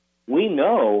times. We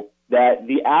know that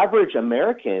the average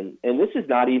American, and this is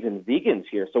not even vegans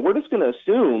here, so we're just going to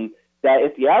assume that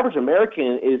if the average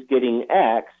American is getting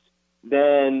X,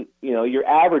 then, your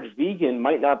average vegan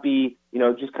might not be,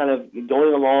 just kind of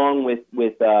going along with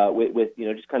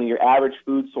just kind of your average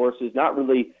food sources, not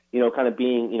really, kind of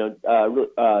being,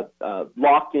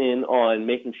 locked in on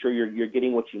making sure you're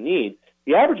getting what you need.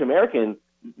 The average American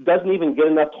doesn't even get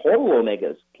enough total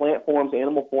omegas, plant forms,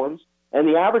 animal forms, and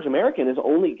the average American is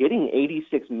only getting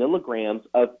 86 milligrams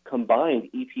of combined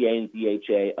EPA and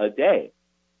DHA a day.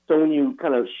 So when you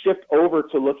kind of shift over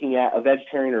to looking at a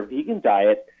vegetarian or vegan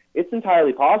diet, it's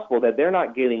entirely possible that they're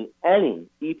not getting any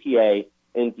EPA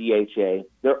and DHA.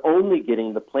 They're only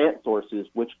getting the plant sources,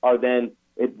 which are then,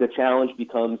 the challenge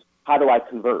becomes, how do I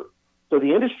convert? So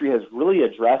the industry has really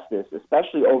addressed this,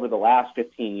 especially over the last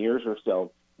 15 years or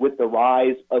so, with the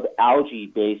rise of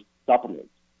algae-based supplements.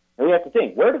 And we have to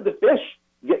think, where did the fish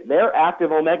get their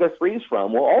active omega-3s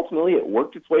from? Well, ultimately, it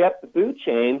worked its way up the food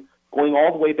chain, going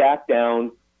all the way back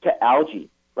down to algae,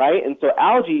 right? And so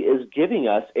algae is giving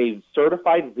us a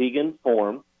certified vegan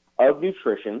form of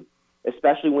nutrition,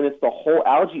 especially when it's the whole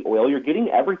algae oil. You're getting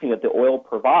everything that the oil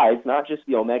provides, not just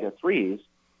the omega-3s,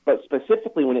 But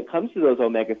specifically when it comes to those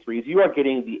omega-3s, you are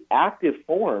getting the active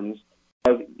forms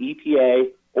of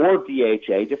EPA or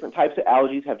DHA. Different types of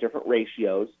algae have different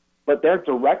ratios, but they're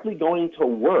directly going to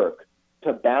work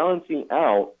to balancing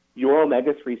out your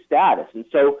omega-3 status. And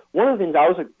so one of the things I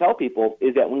always like to tell people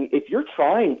is that if you're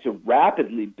trying to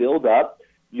rapidly build up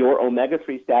your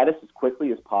omega-3 status as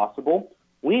quickly as possible,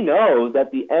 we know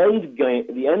that the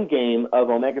end game of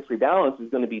omega-3 balance is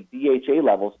going to be DHA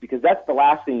levels, because that's the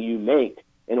last thing you make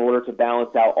in order to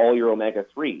balance out all your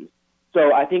omega-3s.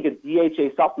 So I think a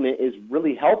DHA supplement is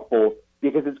really helpful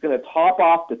because it's going to top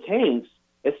off the tanks,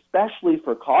 especially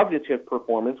for cognitive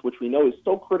performance, which we know is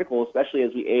so critical, especially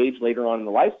as we age later on in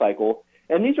the life cycle.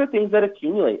 And these are things that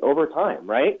accumulate over time,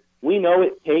 right? We know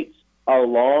it takes a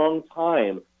long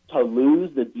time to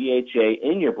lose the DHA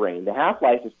in your brain. The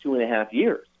half-life is 2.5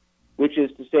 years, which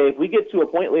is to say if we get to a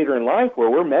point later in life where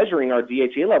we're measuring our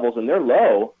DHA levels and they're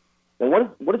low, then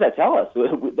what does that tell us?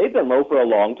 They've been low for a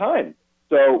long time.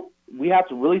 So we have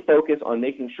to really focus on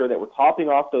making sure that we're topping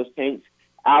off those tanks.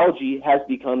 Algae has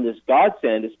become this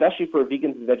godsend, especially for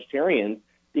vegans and vegetarians,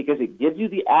 because it gives you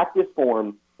the active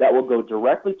form that will go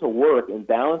directly to work in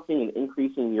balancing and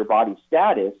increasing your body's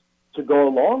status to go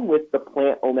along with the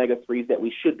plant omega-3s that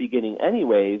we should be getting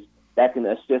anyways that can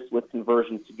assist with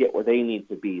conversions to get where they need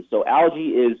to be. So algae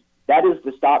is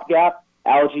the stopgap.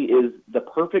 Algae is the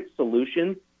perfect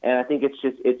solution, and I think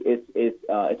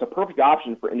it's a perfect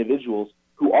option for individuals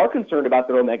who are concerned about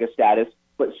their omega status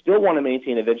but still want to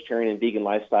maintain a vegetarian and vegan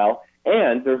lifestyle.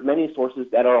 And there's many sources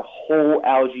that are whole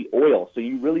algae oil, so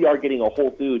you really are getting a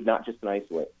whole food, not just an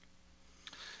isolate.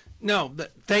 No,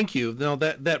 thank you. No,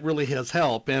 that really has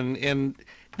helped. And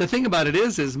the thing about it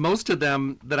is most of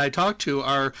them that I talk to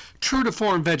are true to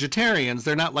form vegetarians.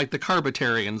 They're not like the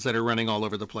carbitarians that are running all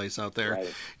over the place out there,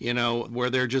 right. Where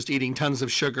they're just eating tons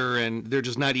of sugar and they're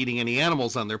just not eating any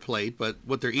animals on their plate, but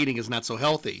what they're eating is not so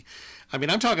healthy. I mean,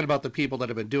 I'm talking about the people that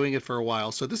have been doing it for a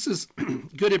while. So this is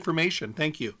good information.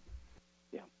 Thank you.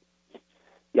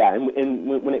 Yeah, and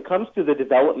when it comes to the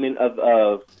development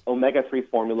of omega-3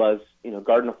 formulas,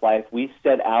 Garden of Life, we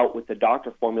set out with the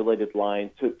doctor-formulated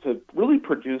line to really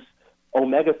produce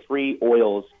omega-3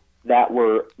 oils that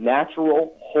were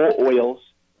natural, whole oils,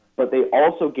 but they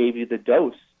also gave you the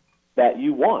dose that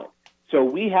you want. So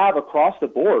we have across the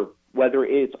board, whether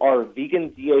it's our vegan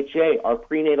DHA, our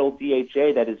prenatal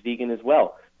DHA that is vegan as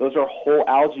well. Those are whole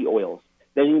algae oils.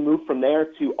 Then you move from there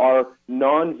to our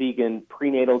non-vegan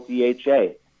prenatal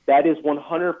DHA. That is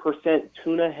 100%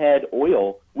 tuna head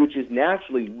oil, which is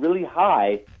naturally really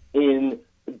high in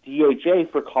DHA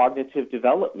for cognitive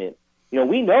development.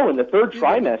 We know in the third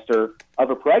trimester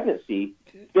of a pregnancy,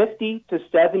 50 to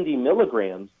 70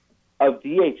 milligrams of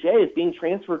DHA is being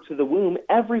transferred to the womb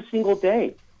every single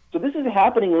day. So this is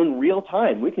happening in real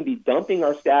time. We can be dumping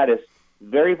our status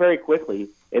very, very quickly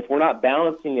if we're not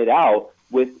balancing it out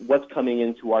with what's coming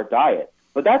into our diet.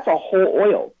 But that's a whole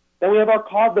oil. Then we have our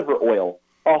cod liver oil,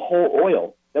 a whole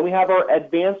oil. Then we have our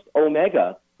advanced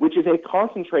omega, which is a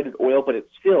concentrated oil, but it's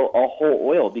still a whole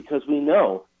oil because we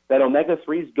know that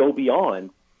omega-3s go beyond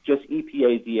just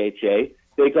EPA, DHA.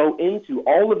 They go into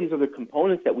all of these other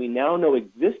components that we now know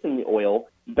exist in the oil,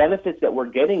 benefits that we're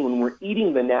getting when we're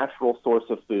eating the natural source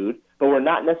of food, but we're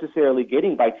not necessarily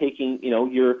getting by taking,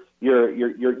 your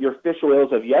fish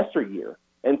oils of yesteryear.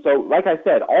 And so, like I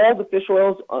said, all the fish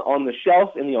oils on the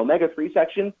shelf in the omega-3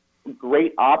 section,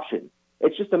 great option.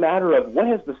 It's just a matter of what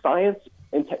has the science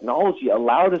and technology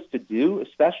allowed us to do,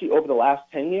 especially over the last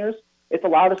 10 years. It's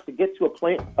allowed us to get to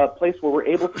a place where we're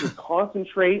able to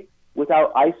concentrate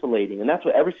without isolating. And that's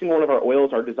what every single one of our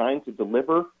oils are designed to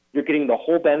deliver. You're getting the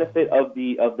whole benefit of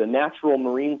the natural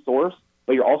marine source,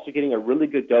 but you're also getting a really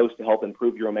good dose to help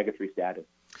improve your omega-3 status.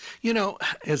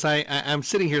 As I'm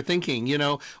sitting here thinking,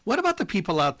 what about the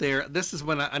people out there? This is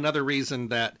another reason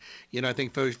that, I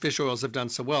think fish oils have done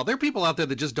so well. There are people out there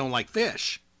that just don't like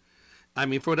fish. I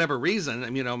mean, for whatever reason,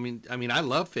 I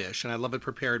love fish and I love it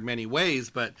prepared many ways,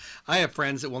 but I have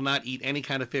friends that will not eat any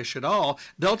kind of fish at all.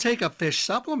 They'll take a fish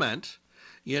supplement,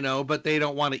 but they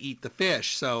don't want to eat the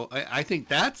fish. So I think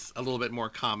that's a little bit more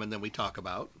common than we talk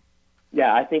about.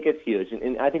 Yeah, I think it's huge.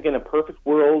 And I think in a perfect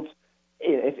world,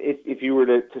 if you were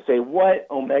to say, what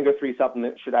omega-3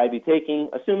 supplement should I be taking,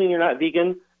 assuming you're not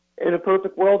vegan, in a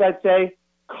perfect world, I'd say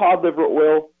cod liver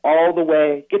oil all the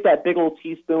way. Get that big old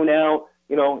teaspoon out.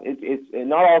 It's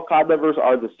not all cod livers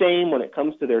are the same when it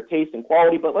comes to their taste and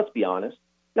quality, but let's be honest.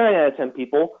 9 out of 10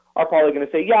 people are probably going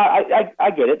to say, yeah,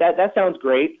 I get it. That sounds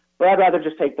great, but I'd rather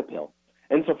just take the pill.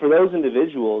 And so for those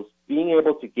individuals, being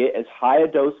able to get as high a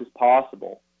dose as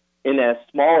possible in as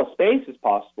small a space as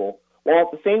possible, while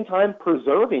at the same time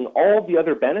preserving all the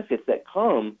other benefits that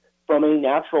come from a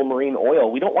natural marine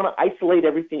oil. We don't want to isolate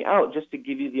everything out just to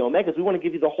give you the omegas. We want to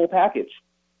give you the whole package.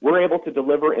 We're able to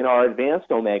deliver in our advanced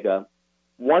omega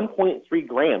 1.3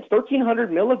 grams,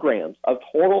 1,300 milligrams of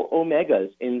total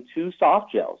omegas in 2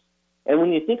 soft gels. And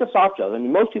when you think of soft gels, I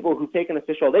mean, most people who've taken a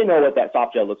fish oil, they know what that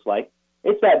soft gel looks like.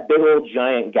 It's that big old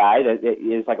giant guy that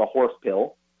is like a horse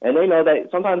pill. And they know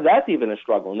that sometimes that's even a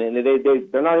struggle. And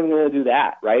they're not even going to do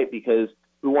that, right? Because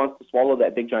who wants to swallow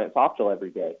that big giant soft gel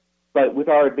every day? But with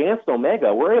our advanced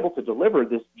omega, we're able to deliver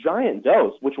this giant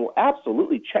dose, which will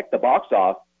absolutely check the box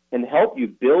off and help you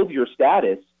build your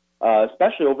status,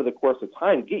 especially over the course of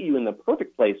time, get you in the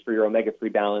perfect place for your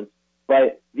omega-3 balance.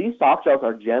 But these soft gels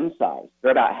are gem size.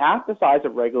 They're about half the size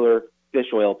of regular fish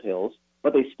oil pills,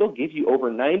 but they still give you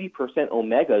over 90%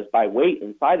 omegas by weight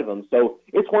inside of them. So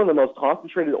it's one of the most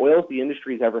concentrated oils the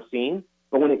industry has ever seen.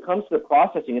 But when it comes to the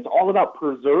processing, it's all about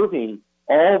preserving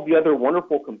all of the other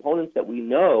wonderful components that we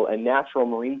know a natural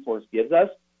marine source gives us,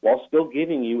 while still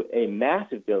giving you a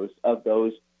massive dose of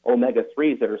those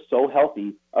omega-3s that are so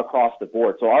healthy across the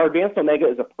board. So our advanced omega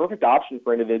is a perfect option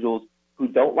for individuals who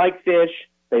don't like fish,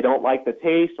 they don't like the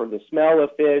taste or the smell of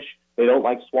fish, they don't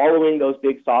like swallowing those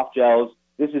big soft gels.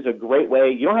 This is a great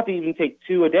way. You don't have to even take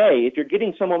 2 a day. If you're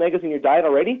getting some omegas in your diet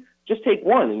already, just take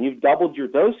 1 and you've doubled your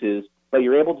doses, but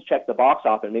you're able to check the box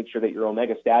off and make sure that your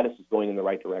omega status is going in the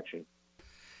right direction.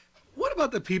 What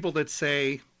about the people that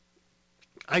say,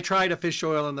 I tried a fish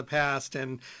oil in the past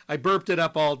and I burped it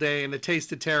up all day and it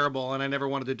tasted terrible and I never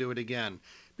wanted to do it again?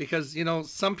 Because, you know,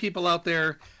 some people out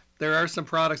there are some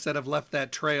products that have left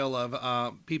that trail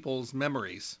of people's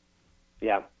memories.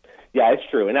 Yeah, it's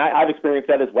true. And I've experienced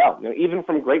that as well. You know, even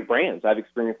from great brands, I've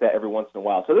experienced that every once in a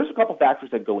while. So there's a couple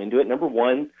factors that go into it. Number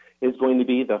one is going to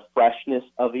be the freshness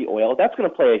of the oil. That's going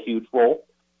to play a huge role.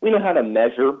 We know how to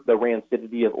measure the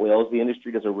rancidity of oils. The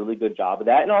industry does a really good job of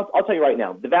that. And I'll tell you right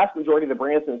now, the vast majority of the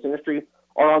brands in this industry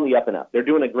are on the up and up. They're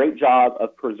doing a great job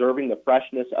of preserving the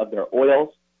freshness of their oils.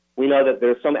 We know that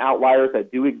there's some outliers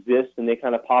that do exist and they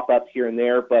kind of pop up here and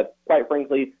there, but quite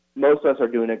frankly, most of us are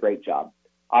doing a great job.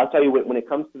 I'll tell you, when it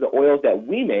comes to the oils that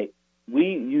we make, we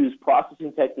use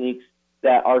processing techniques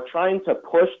that are trying to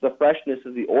push the freshness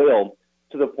of the oil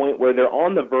to the point where they're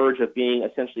on the verge of being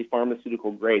essentially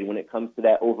pharmaceutical grade when it comes to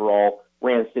that overall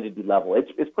rancidity level.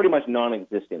 It's pretty much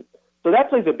non-existent. So that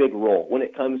plays a big role when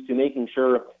it comes to making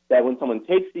sure that when someone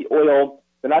takes the oil,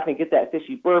 they're not going to get that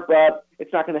fishy burp up.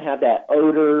 It's not going to have that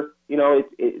odor. You know,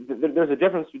 there's a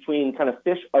difference between kind of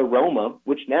fish aroma,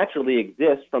 which naturally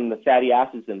exists from the fatty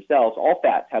acids themselves. All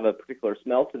fats have a particular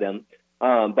smell to them,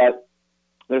 but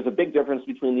there's a big difference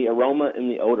between the aroma and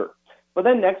the odor. But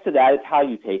then next to that is how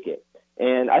you take it.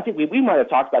 And I think we might have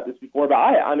talked about this before, but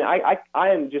I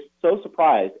am just so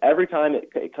surprised every time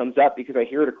it comes up because I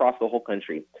hear it across the whole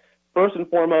country. First and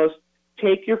foremost,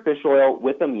 take your fish oil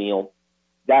with a meal.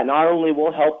 That not only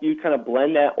will help you kind of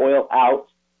blend that oil out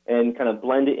and kind of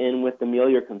blend it in with the meal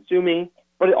you're consuming,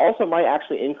 but it also might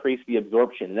actually increase the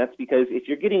absorption. And that's because if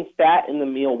you're getting fat in the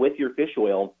meal with your fish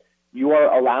oil, you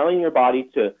are allowing your body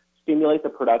to stimulate the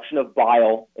production of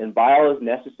bile, and bile is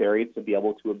necessary to be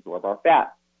able to absorb our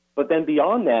fat. But then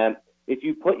beyond that, if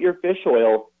you put your fish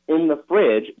oil in the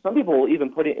fridge, some people will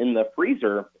even put it in the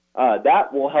freezer,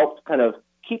 that will help kind of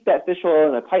keep that fish oil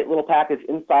in a tight little package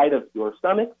inside of your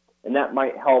stomach, and that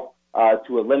might help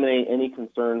to eliminate any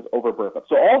concerns over burp up.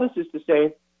 So all this is to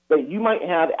say that you might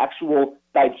have actual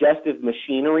digestive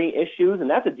machinery issues, and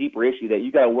that's a deeper issue that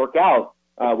you got to work out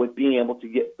with being able to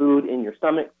get food in your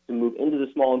stomach to move into the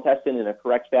small intestine in a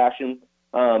correct fashion.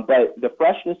 But the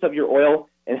freshness of your oil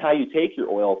and how you take your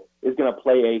oil is going to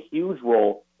play a huge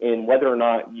role in whether or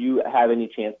not you have any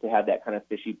chance to have that kind of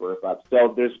fishy burp up.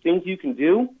 So there's things you can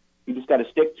do. You just got to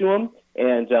stick to them,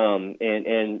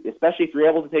 and especially if you're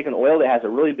able to take an oil that has a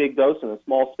really big dose in a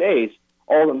small space,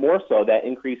 all the more so that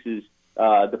increases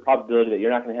the probability that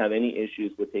you're not going to have any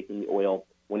issues with taking the oil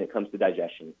when it comes to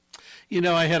digestion. You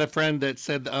know, I had a friend that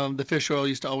said the fish oil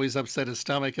used to always upset his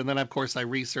stomach, and then, of course, I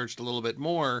researched a little bit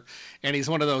more, and he's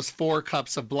one of those 4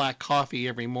 cups of black coffee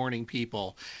every morning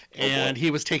people, and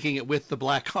he was taking it with the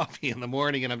black coffee in the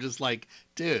morning, and I'm just like,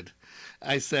 dude,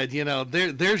 I said, you know,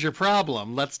 there's your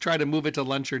problem. Let's try to move it to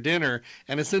lunch or dinner,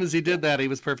 and as soon as he did that, he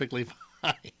was perfectly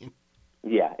fine.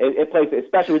 Yeah, it plays,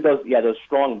 especially with those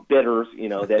strong bitters, you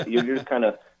know, that you're just kind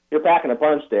of, you're packing a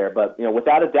punch there. But, you know,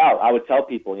 without a doubt, I would tell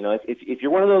people, you know, if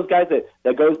you're one of those guys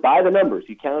that goes by the numbers,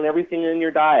 you count everything in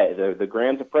your diet, the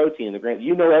grams of protein,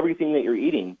 you know everything that you're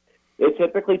eating, it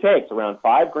typically takes around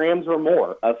 5 grams or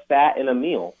more of fat in a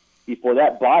meal before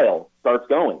that bile starts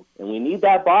going. And we need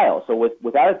that bile. So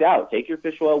without a doubt, take your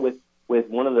fish oil with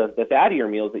one of the fattier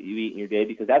meals that you eat in your day,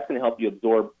 because that's going to help you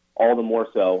absorb all the more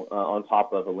so on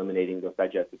top of eliminating those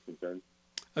digestive concerns.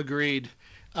 Agreed.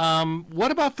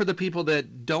 What about for the people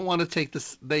that don't want to take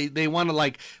this? They want to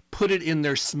like put it in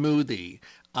their smoothie.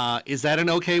 Is that an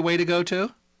okay way to go too?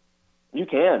 You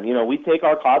can. We take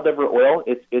our cod liver oil.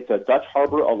 It's a Dutch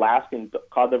Harbor Alaskan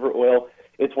cod liver oil.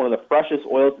 It's one of the freshest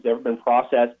oils that's ever been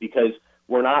processed because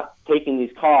we're not taking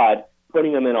these cod,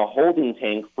 putting them in a holding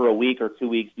tank for a week or 2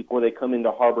 weeks before they come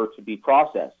into harbor to be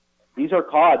processed. These are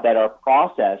cod that are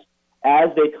processed as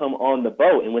they come on the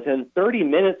boat, and within 30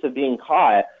 minutes of being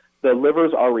caught, the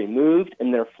livers are removed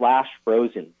and they're flash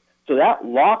frozen. So that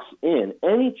locks in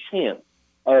any chance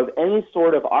of any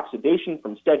sort of oxidation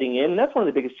from setting in. And that's one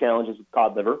of the biggest challenges with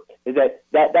cod liver is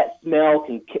that smell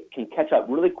can catch up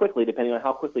really quickly depending on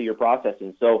how quickly you're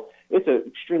processing. So it's an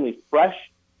extremely fresh,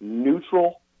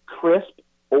 neutral, crisp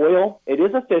oil. It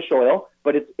is a fish oil,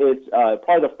 but it's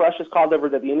probably the freshest cod liver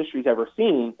that the industry's ever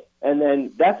seen. And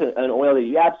then that's an oil that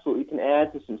you absolutely can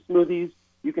add to some smoothies.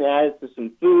 You can add it to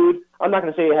some food. I'm not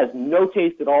going to say it has no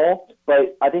taste at all,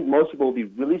 but I think most people will be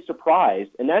really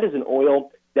surprised. And that is an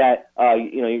oil that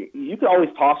you could always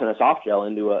toss in a soft gel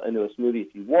into a smoothie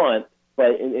if you want.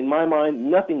 But in my mind,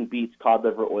 nothing beats cod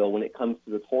liver oil when it comes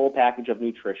to the total package of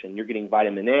nutrition. You're getting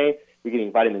vitamin A, you're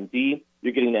getting vitamin D,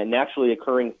 you're getting that naturally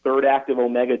occurring third active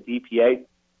omega DPA,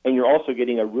 and you're also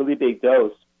getting a really big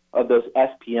dose of those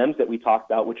SPMs that we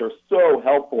talked about, which are so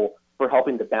helpful for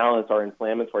helping to balance our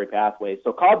inflammatory pathways.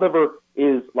 So cod liver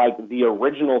is like the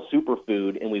original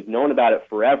superfood, and we've known about it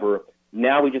forever.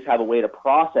 Now we just have a way to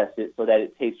process it so that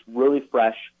it tastes really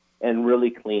fresh and really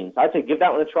clean. So I'd say give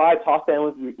that one a try. Toss that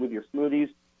in with your smoothies.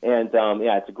 And,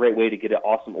 it's a great way to get an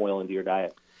awesome oil into your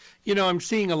diet. I'm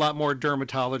seeing a lot more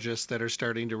dermatologists that are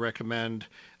starting to recommend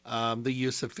the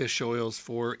use of fish oils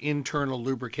for internal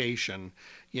lubrication,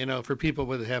 for people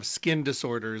that have skin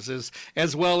disorders,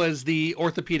 as well as the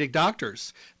orthopedic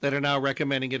doctors that are now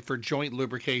recommending it for joint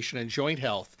lubrication and joint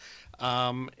health.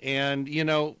 And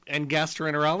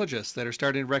gastroenterologists that are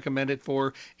starting to recommend it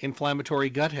for inflammatory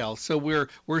gut health. So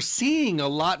we're seeing a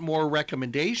lot more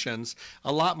recommendations,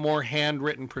 a lot more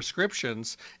handwritten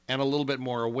prescriptions, and a little bit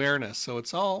more awareness. So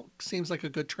it's all seems like a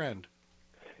good trend.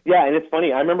 Yeah, and it's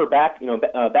funny. I remember back in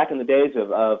the days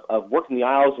of working the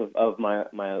aisles of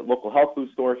my local health food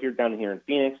store down here in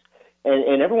Phoenix,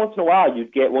 and every once in a while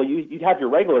you'd have your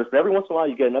regulars, but every once in a while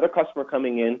you'd get another customer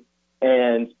coming in,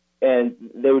 and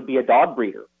they would be a dog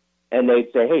breeder, and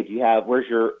they'd say, "Hey, where's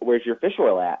your fish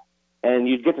oil at?" And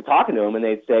you'd get to talking to them, and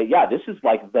they'd say, "Yeah, this is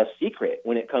like the secret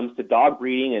when it comes to dog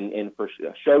breeding and for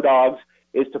show dogs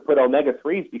is to put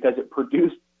omega-3s because it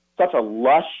produced such a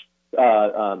lush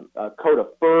coat of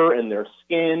fur in their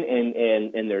skin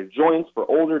and their joints for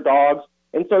older dogs."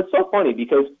 And so it's so funny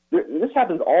because this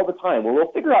happens all the time where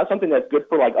we'll figure out something that's good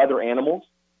for like other animals,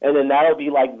 and then that'll be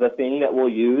like the thing that we'll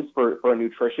use for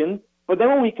nutrition. But then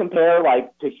when we compare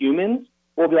like to humans,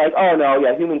 we'll be like, oh no,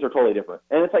 yeah, humans are totally different.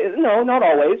 And it's like, no, not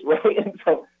always, right? And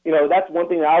so, that's one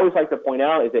thing that I always like to point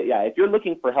out is that, yeah, if you're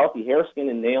looking for healthy hair, skin,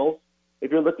 and nails,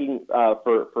 if you're looking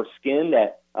for skin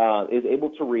that is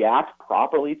able to react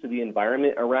properly to the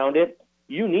environment around it,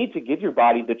 you need to give your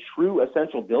body the true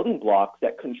essential building blocks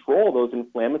that control those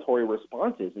inflammatory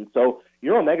responses. And so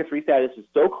your omega-3 status is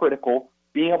so critical,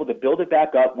 being able to build it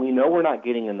back up. We know we're not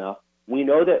getting enough. We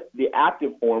know that the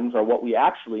active forms are what we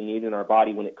actually need in our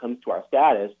body when it comes to our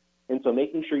status. And so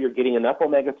making sure you're getting enough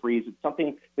omega-3s is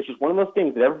something that's just one of those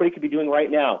things that everybody could be doing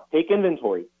right now. Take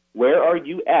inventory. Where are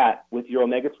you at with your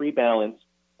omega-3 balance?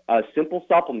 A simple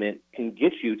supplement can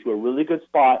get you to a really good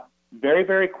spot very,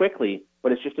 very quickly,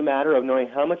 but it's just a matter of knowing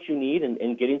how much you need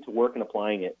and getting to work and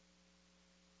applying it.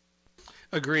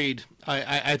 Agreed.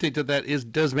 I think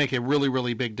that does make a really,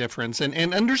 really big difference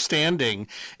and understanding.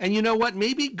 And you know what?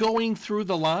 Maybe going through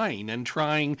the line and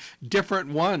trying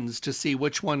different ones to see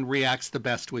which one reacts the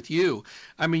best with you.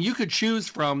 I mean, you could choose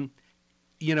from,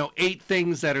 8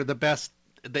 things that are the best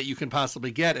that you can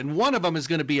possibly get, and one of them is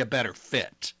going to be a better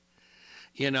fit.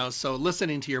 So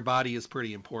listening to your body is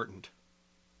pretty important.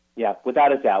 Yeah,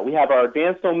 without a doubt. We have our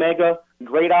Advanced Omega,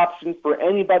 great options for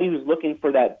anybody who's looking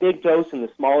for that big dose in the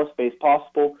smallest space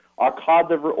possible. Our cod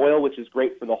liver oil, which is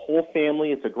great for the whole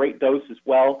family. It's a great dose as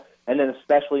well. And then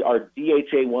especially our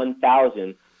DHA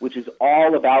 1000, which is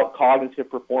all about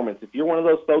cognitive performance. If you're one of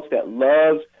those folks that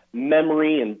loves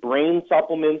memory and brain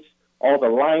supplements, all the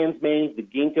lion's manes, the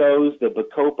ginkgos, the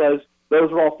bacopas,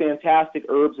 those are all fantastic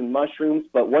herbs and mushrooms.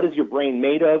 But what is your brain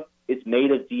made of? It's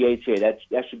made of DHA.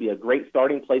 That should be a great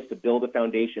starting place to build a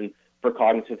foundation for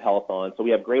cognitive health on. So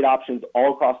we have great options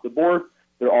all across the board.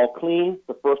 They're all clean.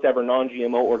 The first ever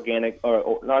non-GMO organic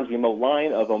or non-GMO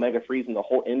line of omega-3s in the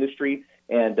whole industry,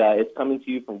 and it's coming to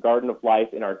you from Garden of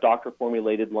Life in our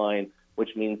doctor-formulated line,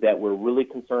 which means that we're really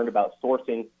concerned about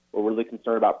sourcing, we're really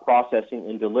concerned about processing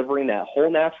and delivering that whole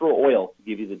natural oil to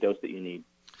give you the dose that you need.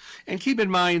 And keep in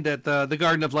mind that the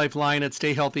Garden of Life line at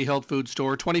Stay Healthy Health Food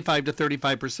Store, 25 to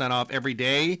 35% off every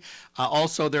day.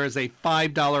 Also, there is a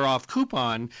 $5 off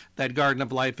coupon that Garden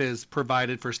of Life is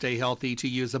provided for Stay Healthy to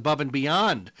use above and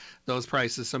beyond those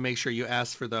prices. So make sure you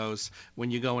ask for those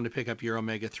when you go in to pick up your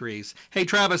omega-3s. Hey,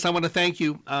 Travis, I want to thank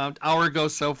you. Hour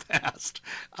goes so fast.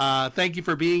 Thank you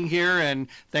for being here, and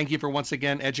thank you for once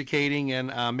again educating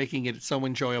and making it so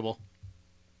enjoyable.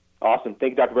 Awesome.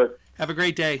 Thank you, Dr. Burt. Have a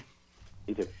great day.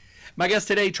 You too. My guest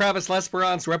today, Travis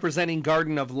L'Esperance, representing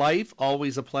Garden of Life.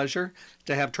 Always a pleasure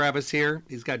to have Travis here.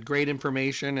 He's got great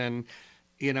information, and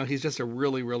he's just a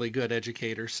really, really good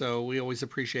educator. So we always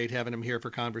appreciate having him here for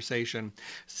conversation.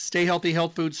 Stay Healthy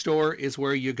Health Food Store is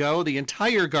where you go. The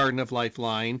entire Garden of Life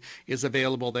line is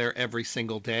available there every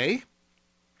single day.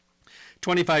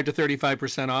 25 to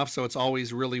 35% off, so it's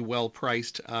always really well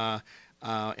priced,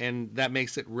 and that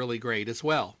makes it really great as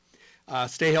well.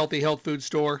 Stay Healthy Health Food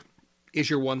Store is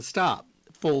your one-stop,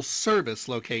 full-service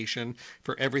location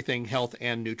for everything health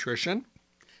and nutrition.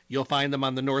 You'll find them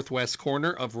on the northwest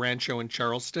corner of Rancho and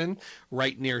Charleston,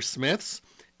 right near Smith's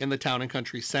in the Town and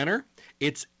Country Center.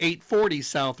 It's 840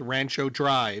 South Rancho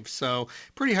Drive, so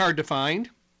pretty hard to find.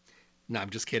 No, I'm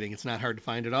just kidding. It's not hard to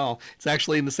find at all. It's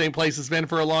actually in the same place it's been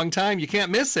for a long time. You can't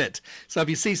miss it. So if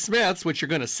you see Smith's, which you're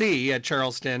going to see at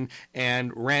Charleston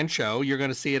and Rancho, you're going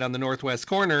to see it on the northwest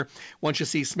corner. Once you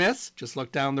see Smith's, just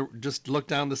look down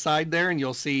the side there, and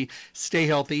you'll see Stay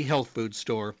Healthy Health Food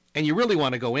Store. And you really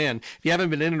want to go in. If you haven't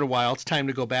been in a while, it's time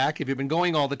to go back. If you've been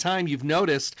going all the time, you've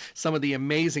noticed some of the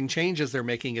amazing changes they're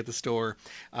making at the store.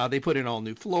 They put in all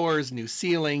new floors, new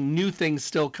ceiling, new things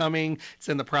still coming. It's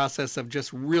in the process of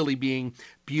just really being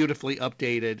beautifully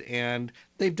updated, and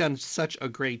they've done such a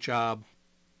great job.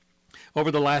 Over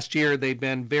the last year, they've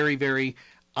been very, very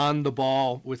on the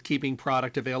ball with keeping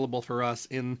product available for us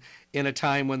in a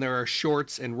time when there are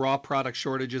shorts and raw product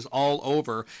shortages all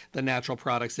over the natural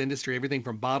products industry, everything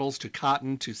from bottles to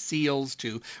cotton to seals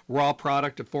to raw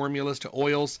product to formulas to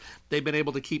oils. They've been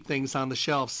able to keep things on the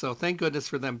shelf. So thank goodness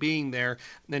for them being there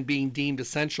and being deemed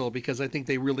essential, because I think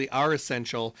they really are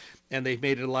essential, and they've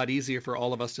made it a lot easier for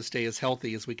all of us to stay as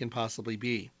healthy as we can possibly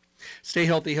be. Stay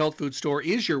Healthy Health Food Store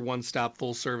is your one-stop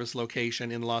full-service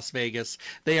location in Las Vegas.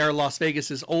 They are Las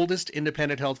Vegas's oldest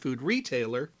independent health food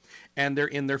retailer, and they're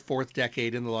in their fourth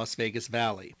decade in the Las Vegas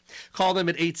Valley. Call them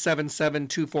at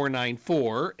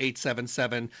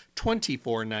 877-2494,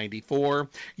 877-2494.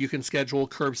 You can schedule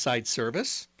curbside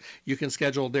service. You can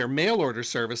schedule their mail order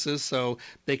services, so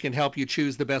they can help you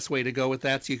choose the best way to go with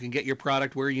that, so you can get your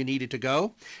product where you need it to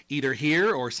go, either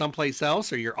here or someplace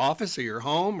else, or your office or your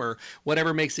home, or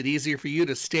whatever makes it easier for you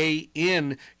to stay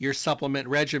in your supplement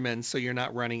regimen so you're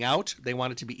not running out. They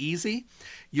want it to be easy.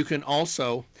 You can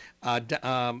also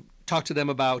talk to them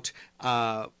about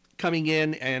coming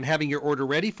in and having your order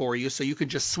ready for you, so you can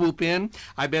just swoop in.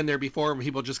 I've been there before when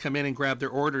people just come in and grab their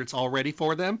order. It's all ready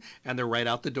for them, and they're right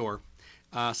out the door.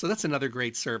 So that's another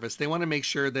great service. They want to make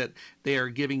sure that they are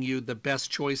giving you the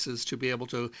best choices to be able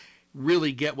to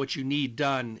really get what you need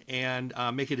done and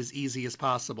make it as easy as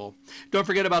possible. Don't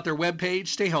forget about their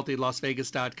webpage,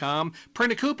 stayhealthylasvegas.com.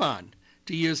 Print a coupon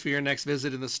to use for your next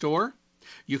visit in the store.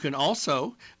 You can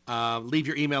also leave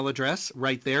your email address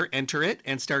right there, enter it,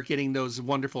 and start getting those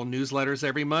wonderful newsletters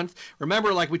every month.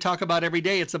 Remember, like we talk about every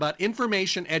day, it's about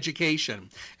information education,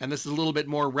 and this is a little bit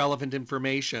more relevant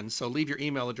information, so leave your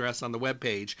email address on the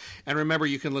webpage. And remember,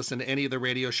 you can listen to any of the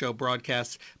radio show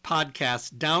broadcasts,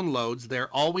 podcasts, downloads.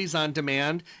 They're always on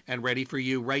demand and ready for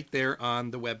you right there on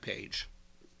the webpage.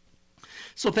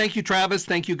 So thank you, Travis.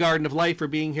 Thank you, Garden of Life, for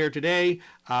being here today.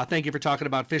 Thank you for talking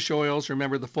about fish oils.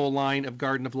 Remember, the full line of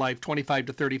Garden of Life, 25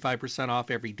 to 35%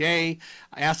 off every day.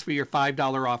 Ask for your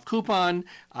 $5 off coupon.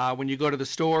 When you go to the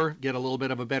store, get a little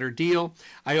bit of a better deal.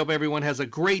 I hope everyone has a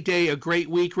great day, a great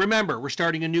week. Remember, we're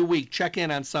starting a new week. Check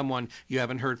in on someone you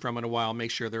haven't heard from in a while.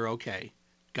 Make sure they're okay.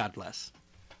 God bless.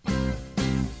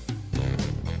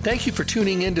 Thank you for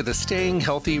tuning in to the Staying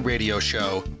Healthy Radio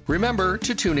Show. Remember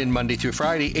to tune in Monday through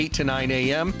Friday, 8 to 9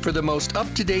 a.m. for the most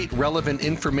up-to-date, relevant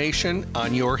information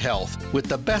on your health, with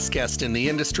the best guest in the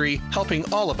industry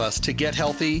helping all of us to get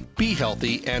healthy, be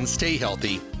healthy, and stay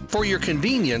healthy. For your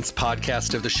convenience,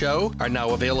 podcasts of the show are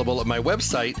now available at my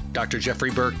website,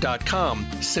 drjeffreyburke.com.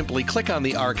 Simply click on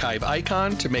the archive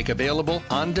icon to make available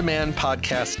on-demand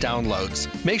podcast downloads.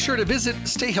 Make sure to visit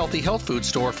Stay Healthy Health Food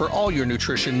Store for all your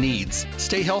nutrition needs.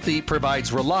 Stay Healthy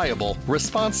provides reliable,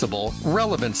 responsible,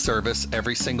 relevant service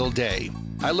every single day.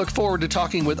 I look forward to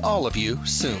talking with all of you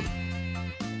soon.